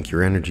wish to link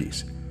your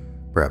energies.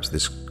 Perhaps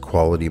this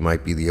quality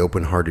might be the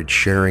open-hearted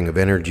sharing of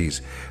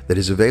energies that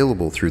is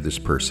available through this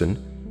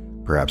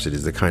person. Perhaps it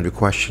is the kind of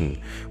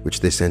question which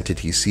this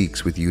entity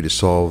seeks with you to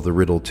solve the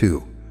riddle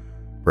to.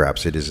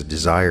 Perhaps it is a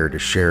desire to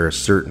share a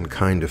certain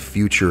kind of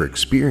future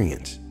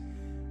experience.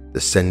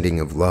 The sending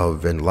of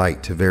love and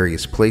light to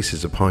various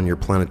places upon your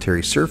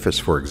planetary surface,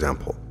 for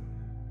example.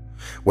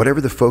 Whatever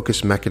the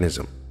focus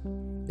mechanism,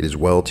 it is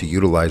well to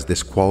utilize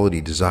this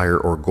quality, desire,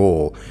 or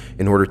goal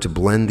in order to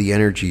blend the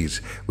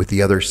energies with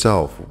the other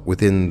self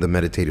within the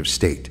meditative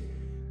state.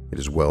 It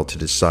is well to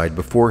decide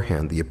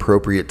beforehand the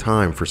appropriate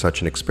time for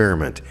such an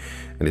experiment,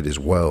 and it is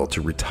well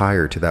to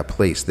retire to that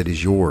place that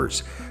is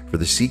yours for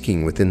the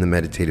seeking within the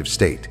meditative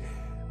state,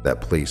 that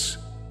place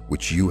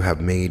which you have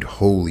made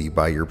holy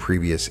by your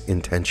previous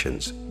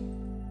intentions.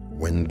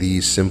 When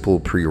these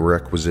simple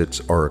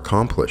prerequisites are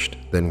accomplished,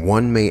 then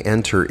one may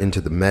enter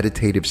into the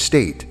meditative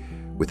state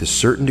with a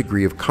certain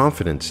degree of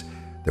confidence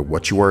that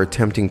what you are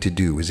attempting to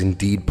do is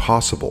indeed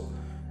possible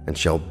and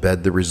shall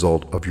bed the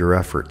result of your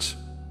efforts.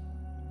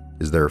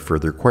 Is there a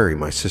further query,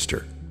 my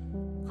sister?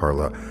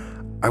 Carla,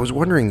 I was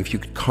wondering if you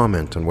could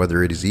comment on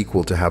whether it is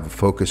equal to have a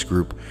focus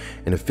group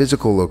in a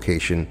physical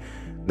location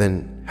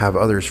than have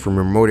others from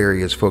remote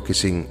areas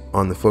focusing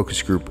on the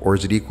focus group, or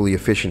is it equally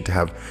efficient to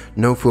have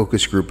no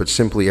focus group but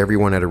simply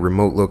everyone at a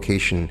remote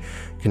location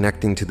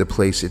connecting to the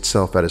place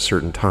itself at a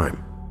certain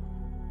time?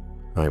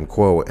 I am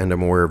Quo, and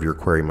am aware of your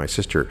query, my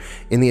sister.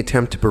 In the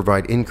attempt to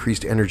provide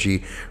increased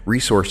energy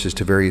resources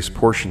to various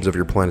portions of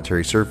your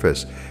planetary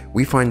surface,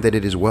 we find that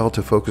it is well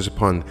to focus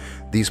upon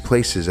these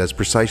places as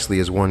precisely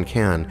as one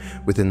can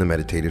within the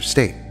meditative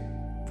state.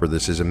 For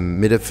this is a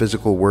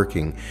metaphysical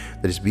working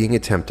that is being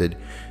attempted,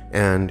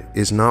 and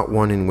is not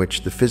one in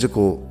which the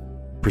physical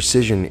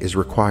precision is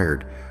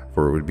required,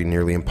 for it would be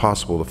nearly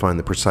impossible to find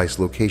the precise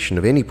location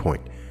of any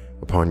point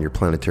upon your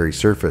planetary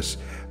surface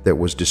that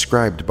was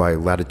described by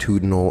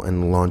latitudinal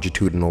and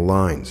longitudinal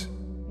lines.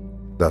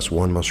 Thus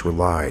one must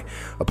rely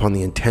upon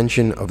the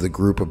intention of the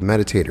group of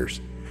meditators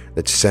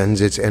that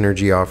sends its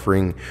energy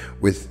offering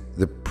with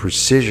the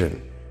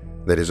precision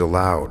that is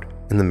allowed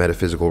in the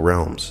metaphysical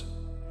realms.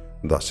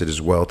 Thus it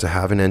is well to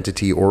have an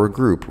entity or a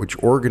group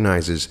which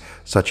organizes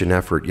such an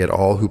effort, yet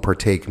all who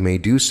partake may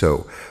do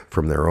so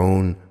from their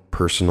own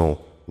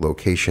personal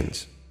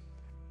locations.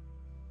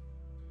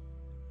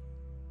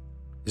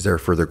 Is there a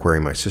further query,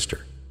 my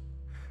sister?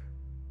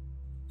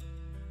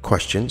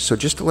 Question. So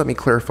just to let me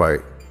clarify,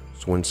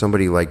 so when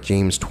somebody like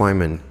James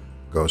Twyman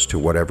goes to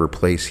whatever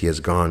place he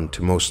has gone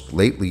to most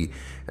lately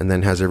and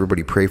then has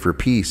everybody pray for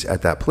peace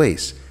at that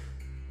place,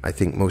 I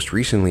think most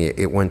recently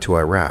it went to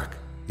Iraq.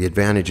 The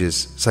advantage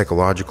is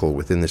psychological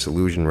within this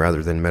illusion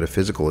rather than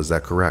metaphysical. Is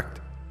that correct?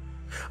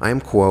 I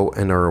am Quo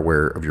and are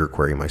aware of your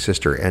query, my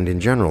sister, and in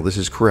general this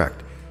is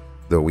correct,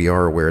 though we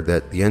are aware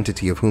that the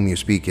entity of whom you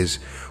speak is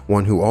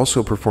one who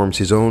also performs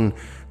his own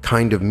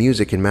kind of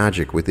music and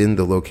magic within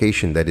the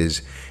location that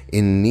is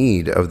in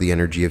need of the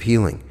energy of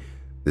healing.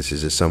 This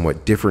is a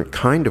somewhat different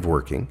kind of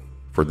working,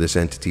 for this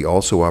entity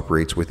also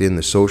operates within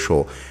the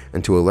social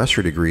and to a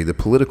lesser degree the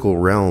political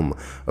realm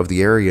of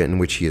the area in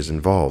which he is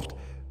involved,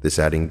 this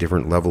adding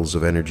different levels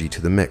of energy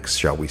to the mix,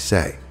 shall we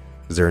say.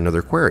 Is there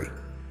another query?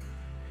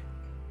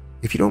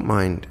 If you don't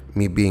mind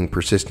me being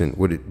persistent,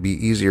 would it be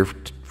easier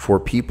for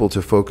people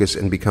to focus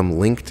and become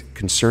linked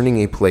concerning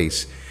a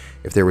place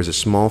if there was a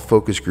small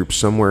focus group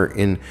somewhere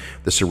in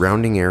the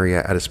surrounding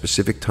area at a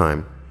specific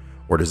time?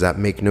 Or does that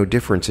make no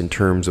difference in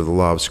terms of the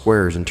law of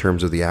squares, in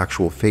terms of the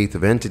actual faith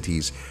of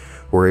entities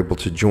who are able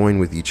to join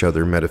with each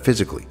other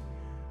metaphysically?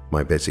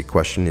 My basic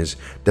question is,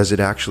 does it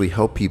actually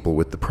help people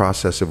with the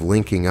process of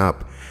linking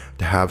up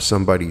to have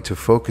somebody to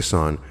focus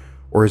on,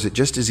 or is it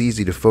just as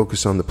easy to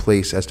focus on the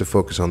place as to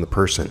focus on the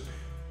person?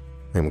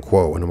 I am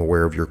Quo, and I'm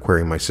aware of your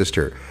query, my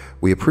sister.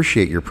 We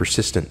appreciate your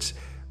persistence,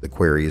 The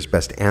query is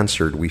best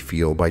answered, we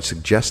feel, by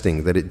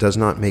suggesting that it does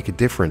not make a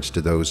difference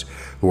to those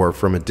who are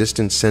from a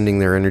distance sending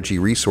their energy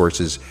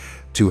resources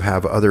to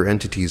have other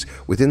entities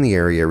within the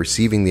area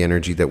receiving the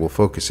energy that will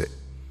focus it.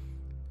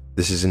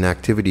 This is an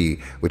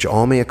activity which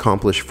all may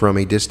accomplish from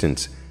a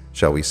distance,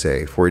 shall we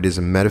say, for it is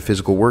a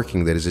metaphysical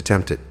working that is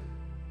attempted.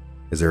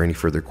 Is there any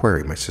further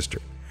query, my sister?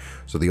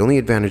 So the only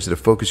advantage that a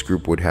focus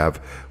group would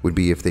have would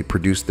be if they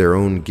produced their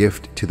own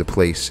gift to the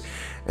place,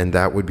 and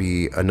that would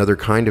be another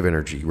kind of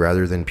energy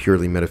rather than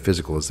purely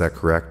metaphysical. Is that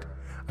correct?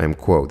 I am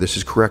Quo. This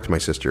is correct, my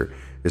sister.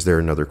 Is there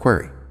another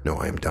query? No,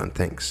 I am done,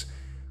 thanks.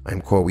 I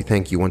am Quo. We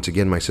thank you once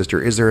again, my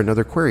sister. Is there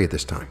another query at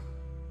this time?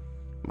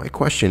 My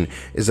question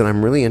is that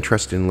I'm really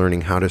interested in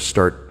learning how to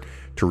start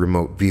to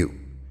remote view.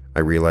 I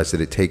realize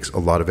that it takes a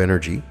lot of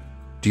energy.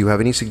 Do you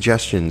have any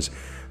suggestions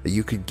that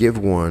you could give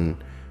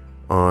one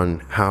on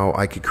how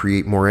I could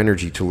create more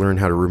energy to learn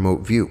how to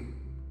remote view?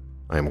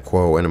 I am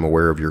Quo, and am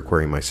aware of your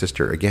query, my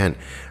sister. Again,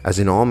 as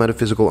in all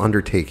metaphysical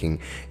undertaking,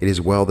 it is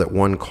well that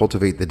one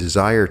cultivate the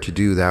desire to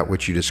do that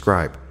which you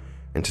describe,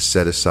 and to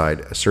set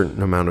aside a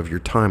certain amount of your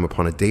time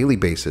upon a daily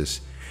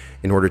basis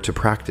in order to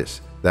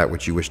practice that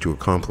which you wish to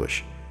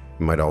accomplish.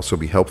 It might also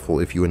be helpful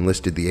if you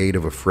enlisted the aid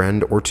of a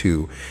friend or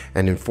two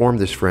and informed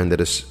this friend that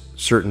at a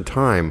certain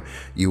time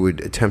you would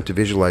attempt to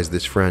visualize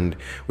this friend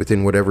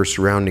within whatever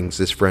surroundings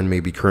this friend may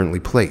be currently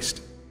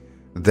placed.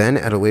 Then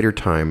at a later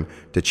time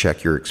to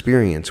check your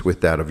experience with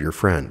that of your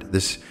friend.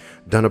 This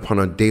done upon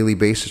a daily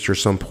basis or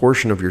some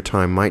portion of your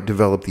time might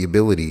develop the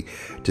ability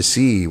to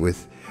see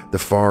with the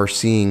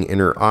far-seeing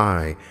inner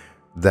eye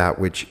that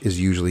which is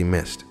usually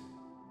missed.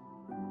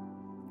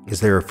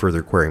 Is there a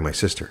further query, my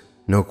sister?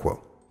 No,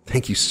 Quo.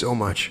 Thank you so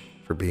much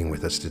for being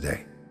with us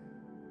today.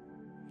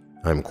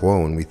 I'm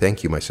Quo, and we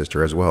thank you, my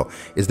sister, as well.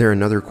 Is there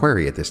another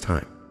query at this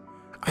time?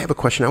 I have a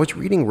question. I was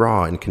reading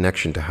Ra in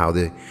connection to how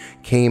they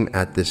came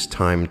at this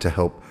time to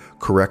help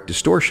correct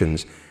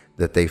distortions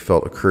that they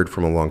felt occurred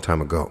from a long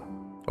time ago.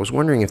 I was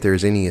wondering if there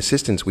is any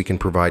assistance we can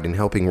provide in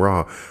helping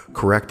Ra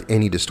correct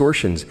any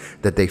distortions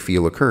that they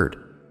feel occurred.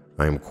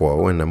 I am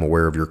Quo, and I'm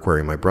aware of your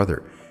query, my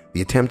brother.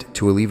 The attempt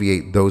to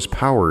alleviate those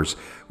powers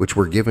which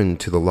were given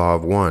to the Law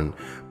of One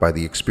by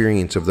the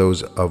experience of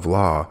those of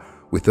Law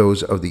with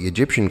those of the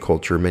Egyptian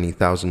culture many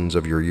thousands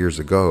of your years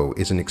ago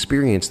is an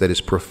experience that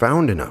is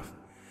profound enough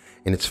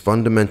in its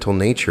fundamental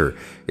nature.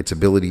 Its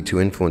ability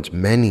to influence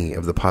many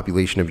of the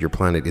population of your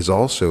planet is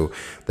also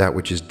that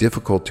which is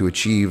difficult to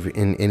achieve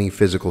in any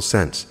physical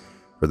sense,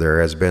 for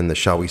there has been the,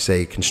 shall we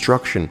say,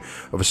 construction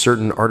of a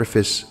certain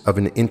artifice of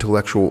an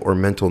intellectual or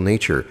mental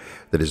nature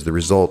that is the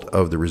result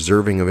of the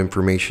reserving of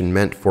information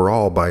meant for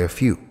all by a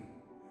few.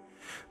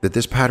 That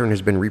this pattern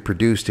has been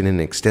reproduced in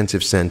an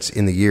extensive sense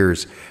in the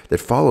years that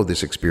follow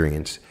this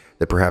experience,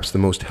 that perhaps the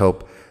most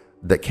help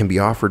that can be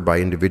offered by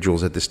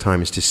individuals at this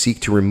time is to seek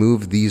to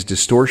remove these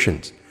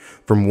distortions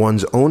from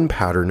one's own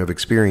pattern of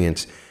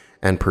experience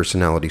and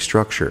personality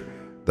structure.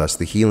 Thus,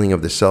 the healing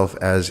of the self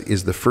as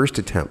is the first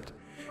attempt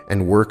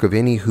and work of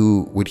any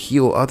who would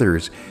heal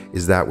others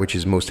is that which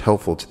is most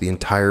helpful to the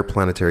entire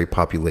planetary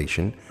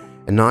population,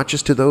 and not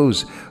just to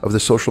those of the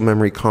social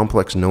memory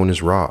complex known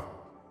as Ra.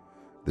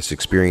 This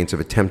experience of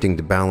attempting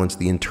to balance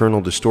the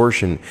internal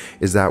distortion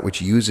is that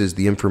which uses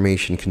the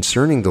information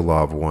concerning the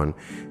Law of One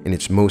in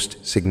its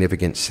most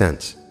significant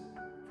sense.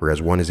 For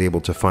as one is able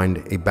to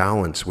find a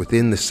balance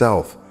within the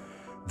self,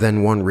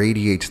 then one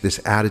radiates this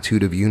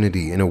attitude of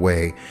unity in a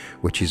way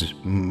which is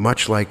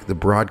much like the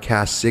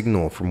broadcast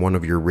signal from one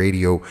of your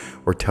radio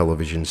or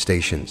television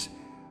stations.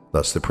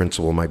 Thus the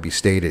principle might be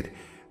stated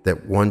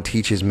that one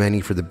teaches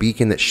many for the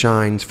beacon that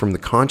shines from the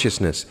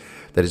consciousness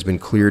that has been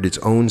cleared its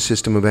own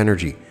system of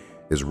energy,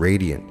 is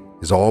radiant,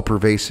 is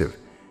all-pervasive,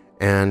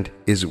 and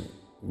is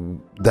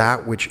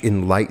that which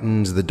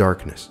enlightens the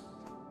darkness.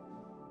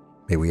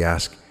 May we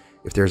ask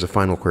if there is a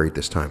final query at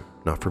this time?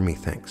 Not for me,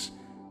 thanks.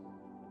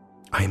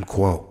 I am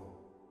Quo.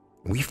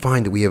 We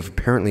find that we have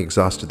apparently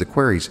exhausted the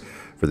queries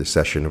for this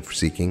session of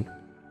seeking.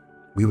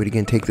 We would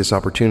again take this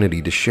opportunity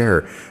to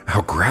share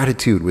our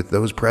gratitude with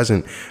those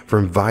present for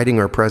inviting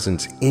our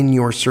presence in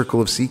your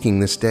circle of seeking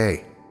this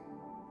day.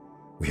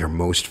 We are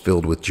most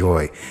filled with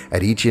joy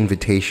at each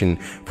invitation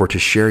for to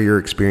share your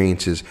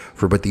experiences,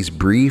 for but these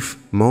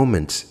brief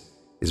moments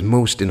is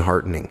most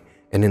enheartening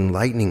and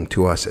enlightening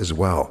to us as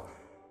well.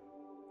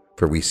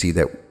 For we see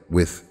that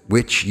with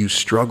which you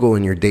struggle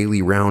in your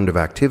daily round of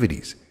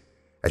activities,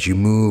 as you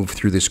move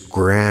through this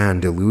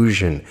grand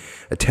illusion,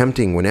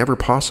 attempting whenever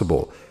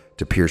possible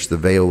to pierce the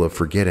veil of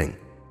forgetting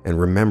and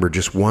remember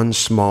just one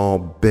small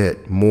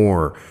bit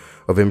more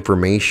of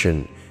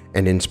information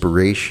and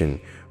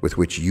inspiration with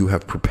which you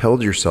have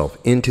propelled yourself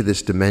into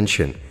this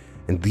dimension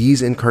and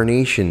these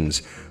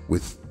incarnations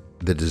with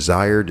the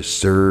desire to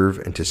serve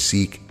and to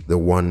seek the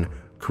one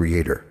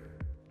Creator.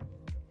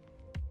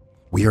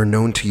 We are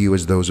known to you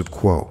as those of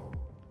Quo.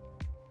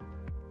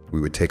 We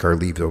would take our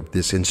leave of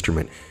this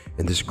instrument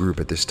and this group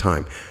at this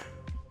time.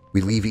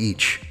 We leave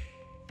each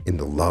in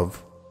the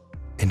love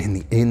and in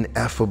the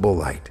ineffable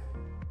light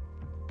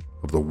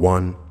of the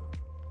one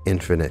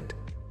infinite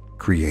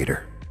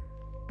Creator,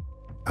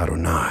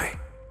 Adonai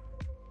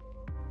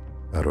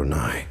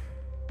Adonai.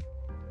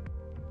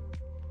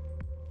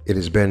 It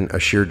has been a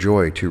sheer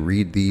joy to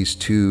read these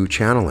two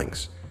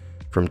channelings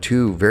from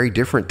two very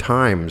different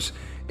times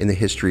in the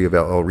history of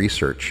LL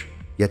research,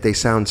 yet they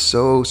sound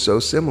so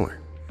similar.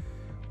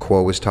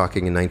 Quo was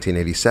talking in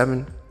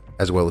 1987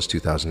 as well as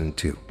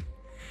 2002.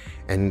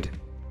 And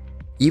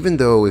even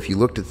though if you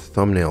looked at the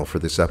thumbnail for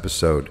this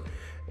episode,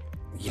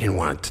 you didn't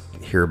want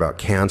to hear about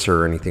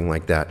cancer or anything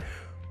like that,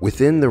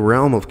 within the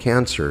realm of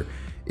cancer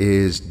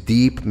is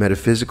deep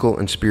metaphysical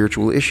and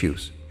spiritual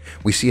issues.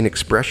 We see an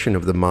expression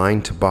of the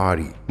mind to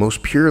body,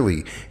 most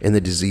purely in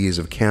the disease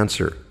of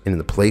cancer and in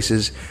the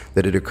places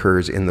that it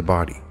occurs in the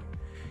body.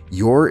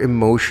 Your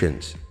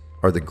emotions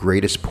are the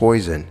greatest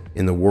poison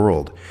in the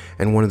world,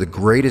 and one of the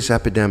greatest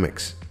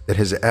epidemics that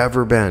has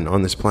ever been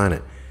on this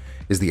planet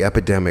is the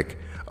epidemic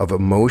of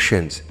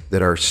emotions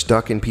that are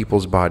stuck in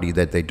people's body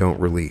that they don't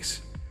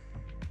release.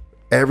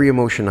 Every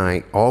emotion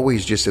I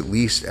always, just at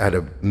least at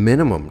a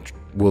minimum,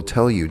 will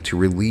tell you to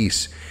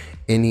release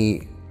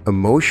any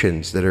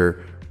emotions that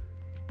are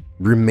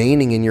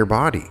remaining in your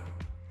body.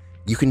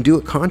 You can do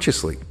it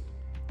consciously.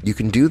 You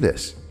can do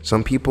this.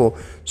 Some people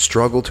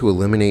struggle to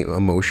eliminate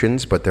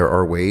emotions, but there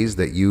are ways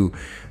that you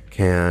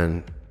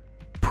can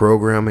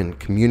program and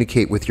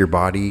communicate with your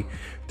body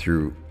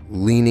through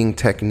leaning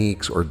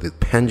techniques or the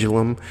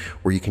pendulum,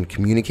 where you can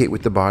communicate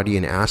with the body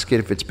and ask it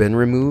if it's been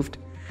removed.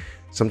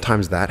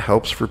 Sometimes that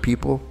helps for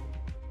people.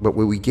 But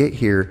what we get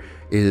here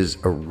is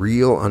a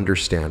real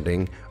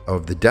understanding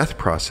of the death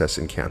process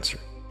in cancer.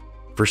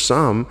 For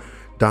some,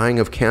 dying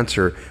of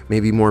cancer may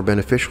be more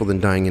beneficial than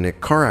dying in a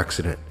car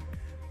accident.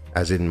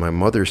 As in my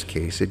mother's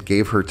case, it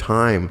gave her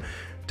time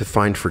to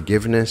find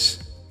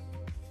forgiveness,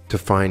 to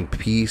find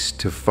peace,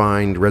 to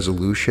find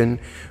resolution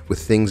with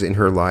things in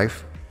her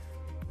life.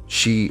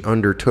 She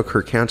undertook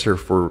her cancer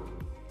for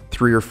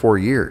 3 or 4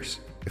 years.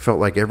 It felt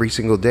like every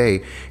single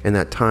day in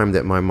that time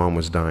that my mom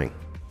was dying.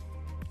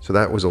 So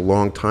that was a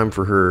long time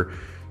for her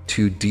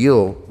to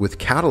deal with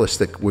catalysts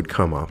that would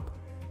come up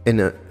in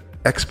an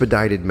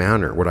expedited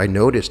manner. What I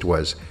noticed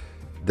was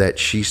that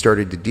she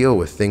started to deal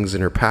with things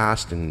in her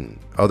past and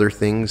other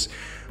things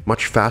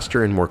much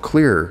faster and more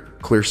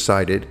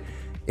clear-sighted,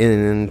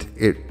 and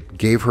it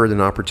gave her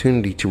an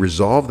opportunity to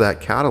resolve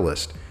that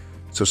catalyst.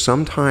 So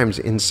sometimes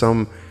in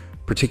some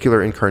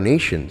particular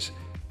incarnations,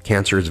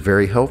 cancer is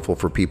very helpful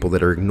for people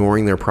that are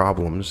ignoring their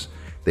problems.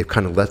 They've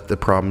kind of let the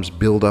problems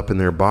build up in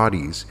their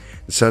bodies.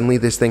 And suddenly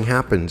this thing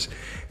happens,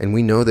 and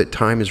we know that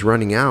time is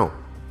running out.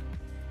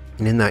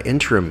 And in that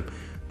interim,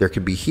 there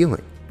could be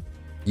healing.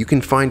 You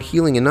can find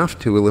healing enough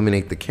to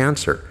eliminate the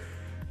cancer,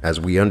 as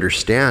we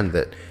understand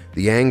that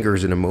the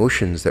angers and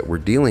emotions that we're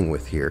dealing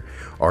with here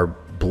are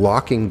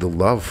blocking the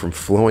love from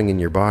flowing in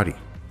your body.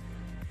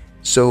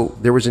 So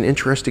there was an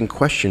interesting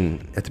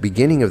question at the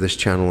beginning of this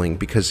channeling,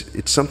 because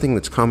it's something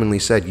that's commonly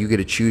said, you get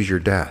to choose your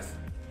death.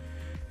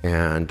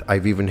 And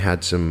I've even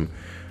had some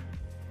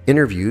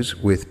interviews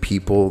with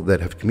people that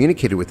have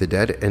communicated with the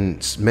dead,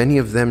 and many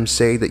of them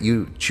say that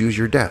you choose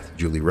your death.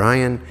 Julie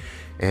Ryan.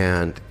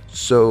 And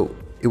so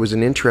it was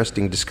an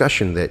interesting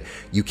discussion that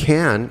you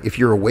can, if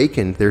you're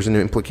awakened, there's an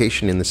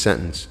implication in the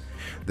sentence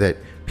that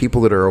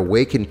people that are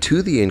awakened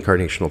to the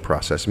incarnational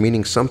process,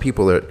 meaning some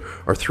people that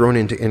are thrown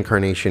into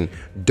incarnation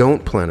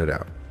don't plan it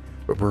out.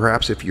 But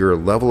perhaps if you're a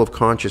level of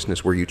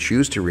consciousness where you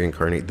choose to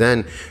reincarnate,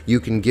 then you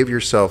can give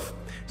yourself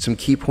some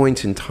key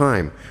points in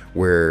time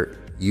where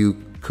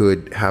you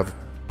could have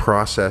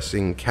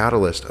processing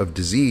catalyst of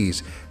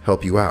disease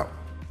help you out.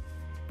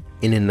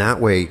 And in that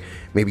way,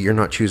 maybe you're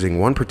not choosing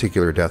one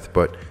particular death,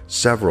 but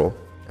several.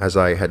 As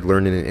I had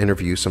learned in an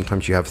interview,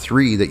 sometimes you have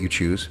 3 that you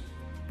choose.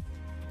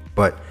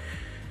 But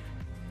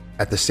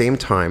at the same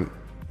time,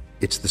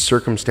 it's the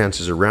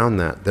circumstances around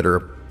that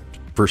are,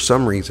 for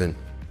some reason,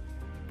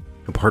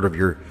 a part of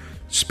your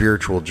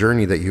spiritual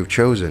journey that you've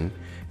chosen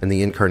and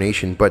the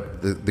incarnation.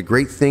 But the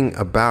great thing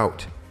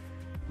about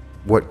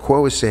what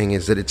Quo is saying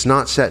is that it's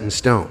not set in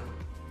stone.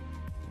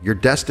 Your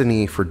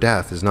destiny for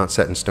death is not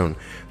set in stone.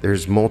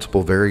 There's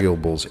multiple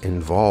variables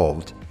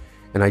involved.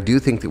 And I do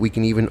think that we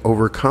can even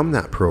overcome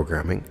that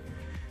programming.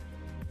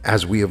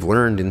 As we have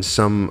learned in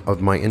some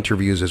of my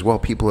interviews as well,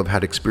 people have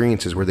had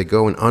experiences where they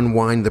go and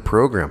unwind the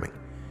programming.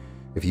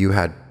 If you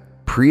had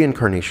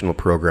pre-incarnational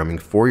programming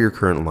for your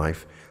current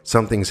life,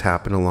 something's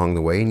happened along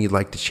the way and you'd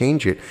like to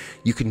change it,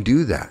 you can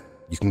do that.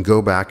 You can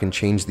go back and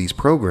change these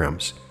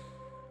programs.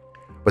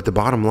 But the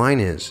bottom line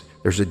is,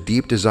 there's a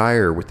deep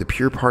desire with the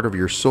pure part of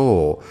your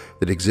soul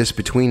that exists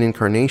between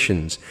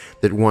incarnations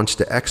that wants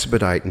to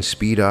expedite and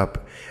speed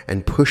up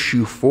and push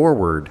you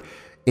forward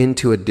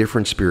into a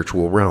different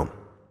spiritual realm.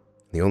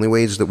 The only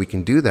ways that we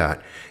can do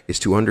that is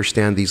to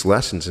understand these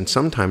lessons. And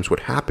sometimes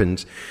what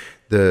happens,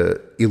 the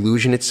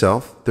illusion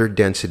itself, their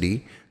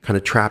density, kind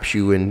of traps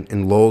you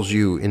and lulls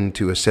you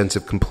into a sense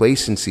of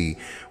complacency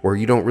where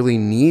you don't really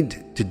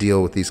need to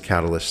deal with these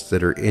catalysts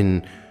that are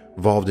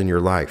involved in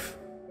your life.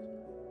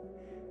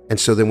 And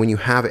so then when you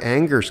have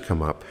angers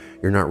come up,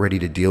 you're not ready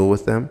to deal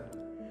with them.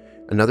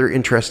 Another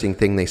interesting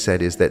thing they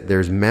said is that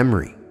there's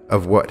memory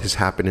of what has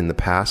happened in the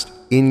past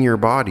in your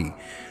body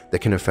that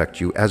can affect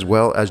you, as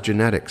well as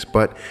genetics.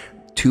 But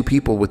two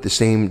people with the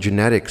same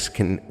genetics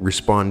can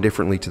respond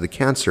differently to the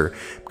cancer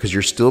because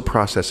you're still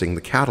processing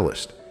the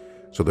catalyst.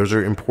 So those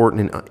are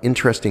important and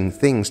interesting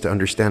things to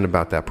understand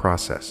about that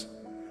process.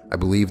 I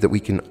believe that we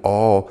can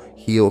all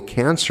heal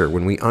cancer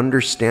when we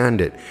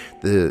understand it.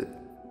 The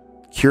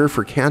cure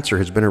for cancer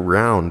has been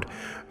around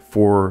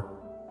for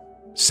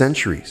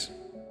centuries.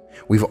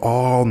 We've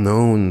all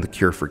known the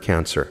cure for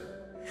cancer.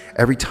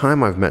 Every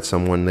time I've met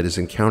someone that has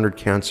encountered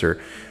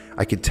cancer,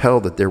 I could tell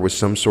that there was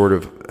some sort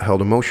of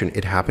held emotion.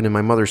 It happened in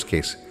my mother's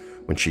case.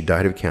 When she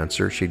died of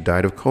cancer, she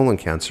died of colon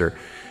cancer,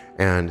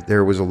 and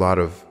there was a lot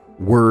of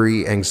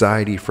worry,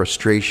 anxiety,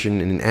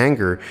 frustration, and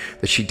anger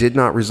that she did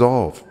not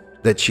resolve.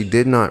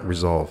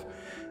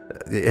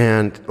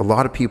 And a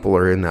lot of people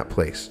are in that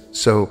place.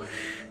 So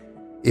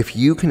if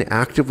you can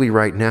actively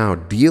right now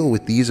deal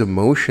with these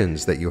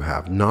emotions that you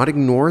have, not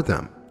ignore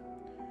them,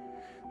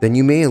 then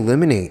you may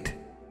eliminate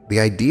the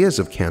ideas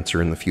of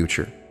cancer in the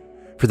future.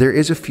 For there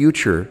is a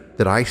future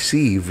that I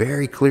see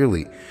very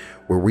clearly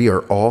where we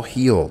are all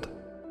healed,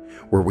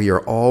 where we are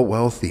all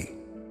wealthy,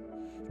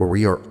 where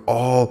we are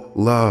all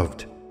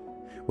loved.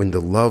 When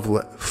the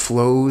love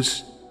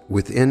flows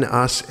within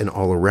us and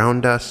all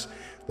around us,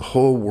 the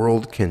whole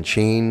world can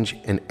change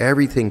and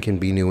everything can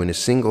be new in a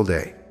single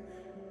day.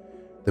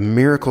 The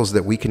miracles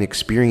that we can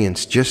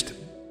experience just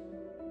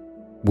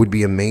would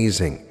be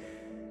amazing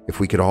if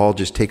we could all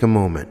just take a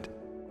moment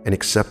and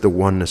accept the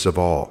oneness of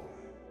all.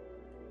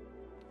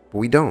 But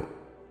we don't.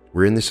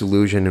 We're in this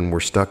illusion and we're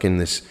stuck in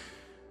this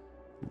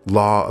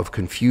law of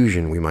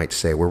confusion, we might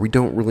say, where we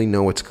don't really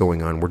know what's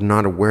going on. We're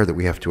not aware that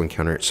we have to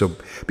encounter it. So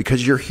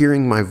because you're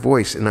hearing my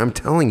voice and I'm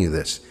telling you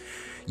this,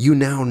 you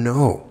now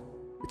know.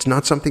 It's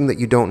not something that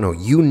you don't know.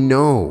 You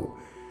know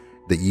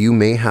that you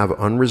may have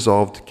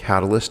unresolved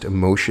catalyst,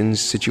 emotions,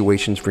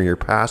 situations from your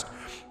past,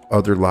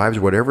 other lives,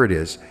 whatever it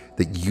is,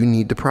 that you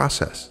need to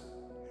process.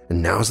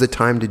 And now's the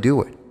time to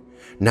do it.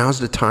 Now's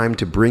the time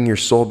to bring your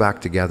soul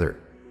back together.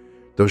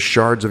 Those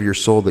shards of your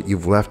soul that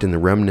you've left in the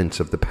remnants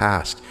of the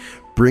past,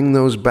 bring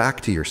those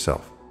back to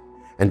yourself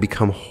and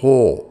become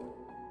whole.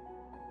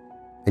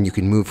 And you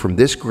can move from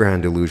this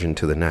grand illusion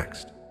to the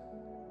next.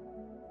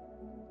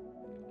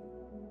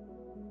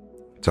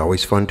 It's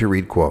always fun to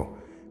read Quo,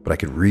 but I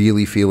could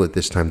really feel it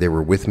this time. They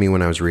were with me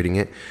when I was reading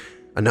it.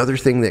 Another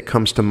thing that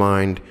comes to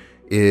mind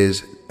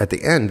is at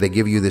the end, they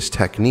give you this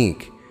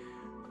technique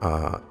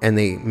and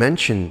they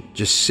mention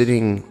just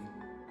sitting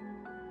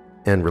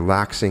and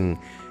relaxing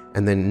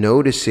and then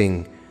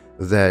noticing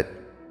that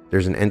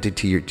there's an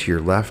entity to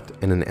your left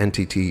and an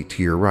entity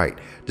to your right.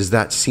 Does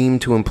that seem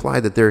to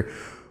imply that there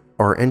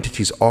are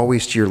entities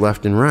always to your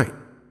left and right?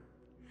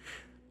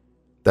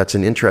 That's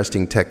an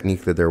interesting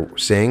technique that they're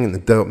saying, and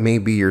that may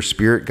be your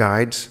spirit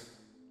guides.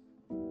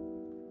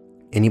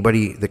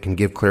 Anybody that can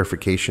give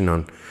clarification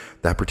on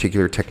that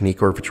particular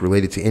technique, or if it's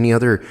related to any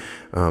other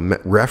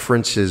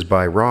references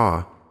by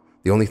Ra,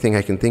 the only thing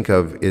I can think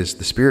of is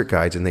the spirit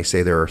guides, and they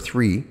say there are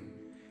 3.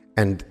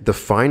 And the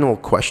final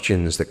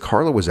questions that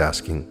Carla was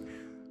asking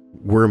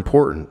were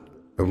important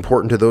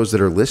to those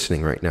that are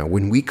listening right now.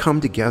 When we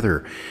come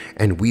together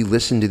and we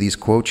listen to these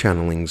Quo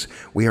channelings,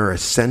 we are a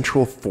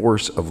central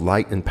force of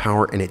light and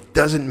power, and it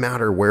doesn't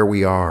matter where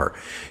we are.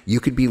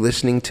 You could be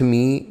listening to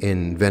me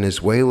in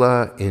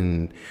Venezuela,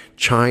 in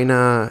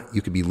China,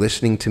 you could be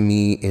listening to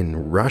me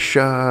in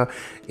Russia,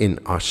 in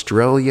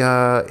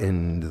Australia,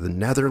 in the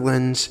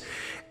Netherlands,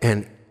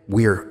 and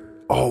we're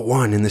all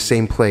one in the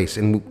same place.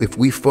 And if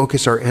we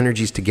focus our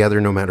energies together,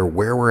 no matter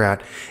where we're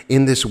at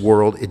in this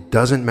world, it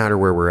doesn't matter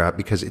where we're at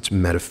because it's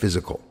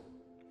metaphysical.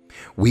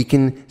 We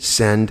can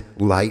send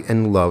light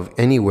and love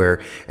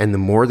anywhere. And the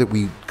more that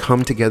we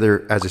come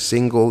together as a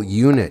single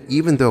unit,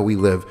 even though we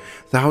live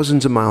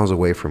thousands of miles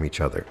away from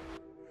each other,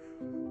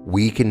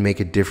 we can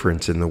make a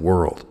difference in the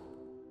world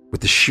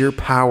with the sheer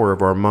power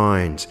of our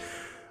minds,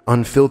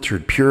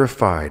 unfiltered,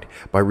 purified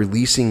by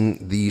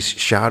releasing these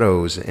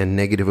shadows and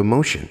negative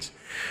emotions.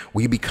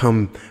 We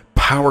become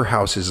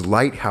powerhouses,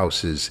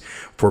 lighthouses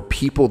for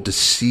people to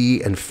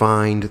see and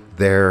find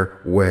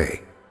their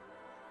way.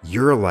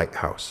 You're a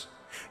lighthouse.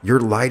 You're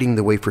lighting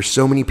the way for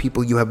so many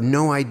people. You have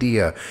no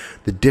idea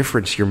the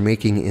difference you're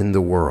making in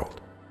the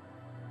world.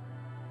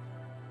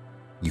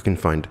 You can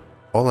find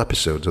all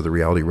episodes of The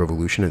Reality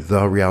Revolution at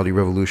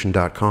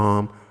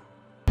therealityrevolution.com.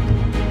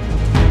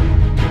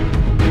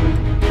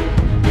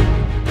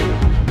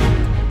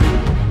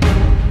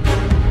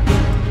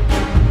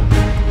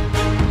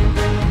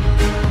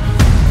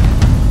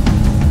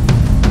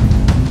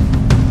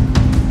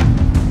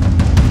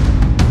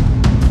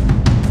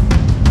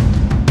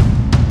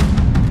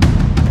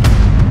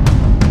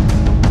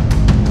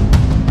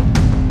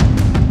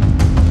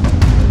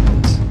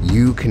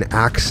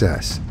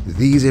 Access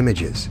these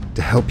images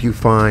to help you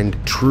find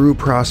true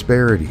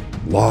prosperity,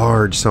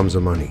 large sums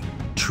of money,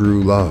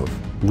 true love,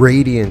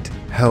 radiant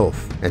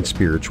health, and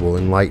spiritual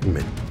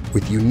enlightenment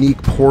with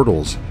unique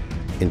portals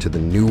into the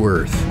new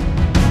earth.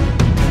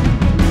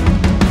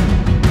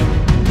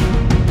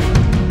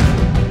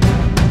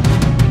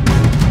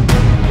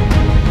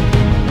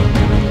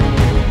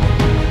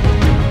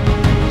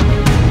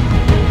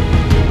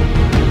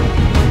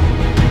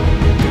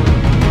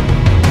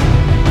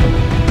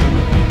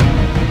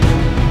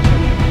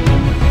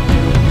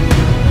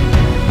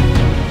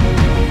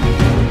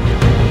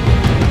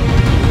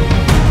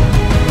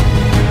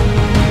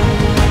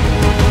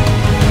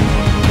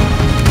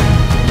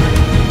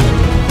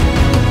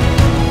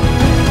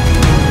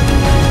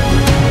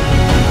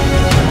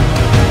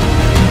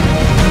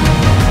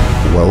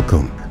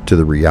 Welcome to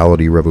the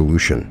Reality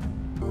Revolution.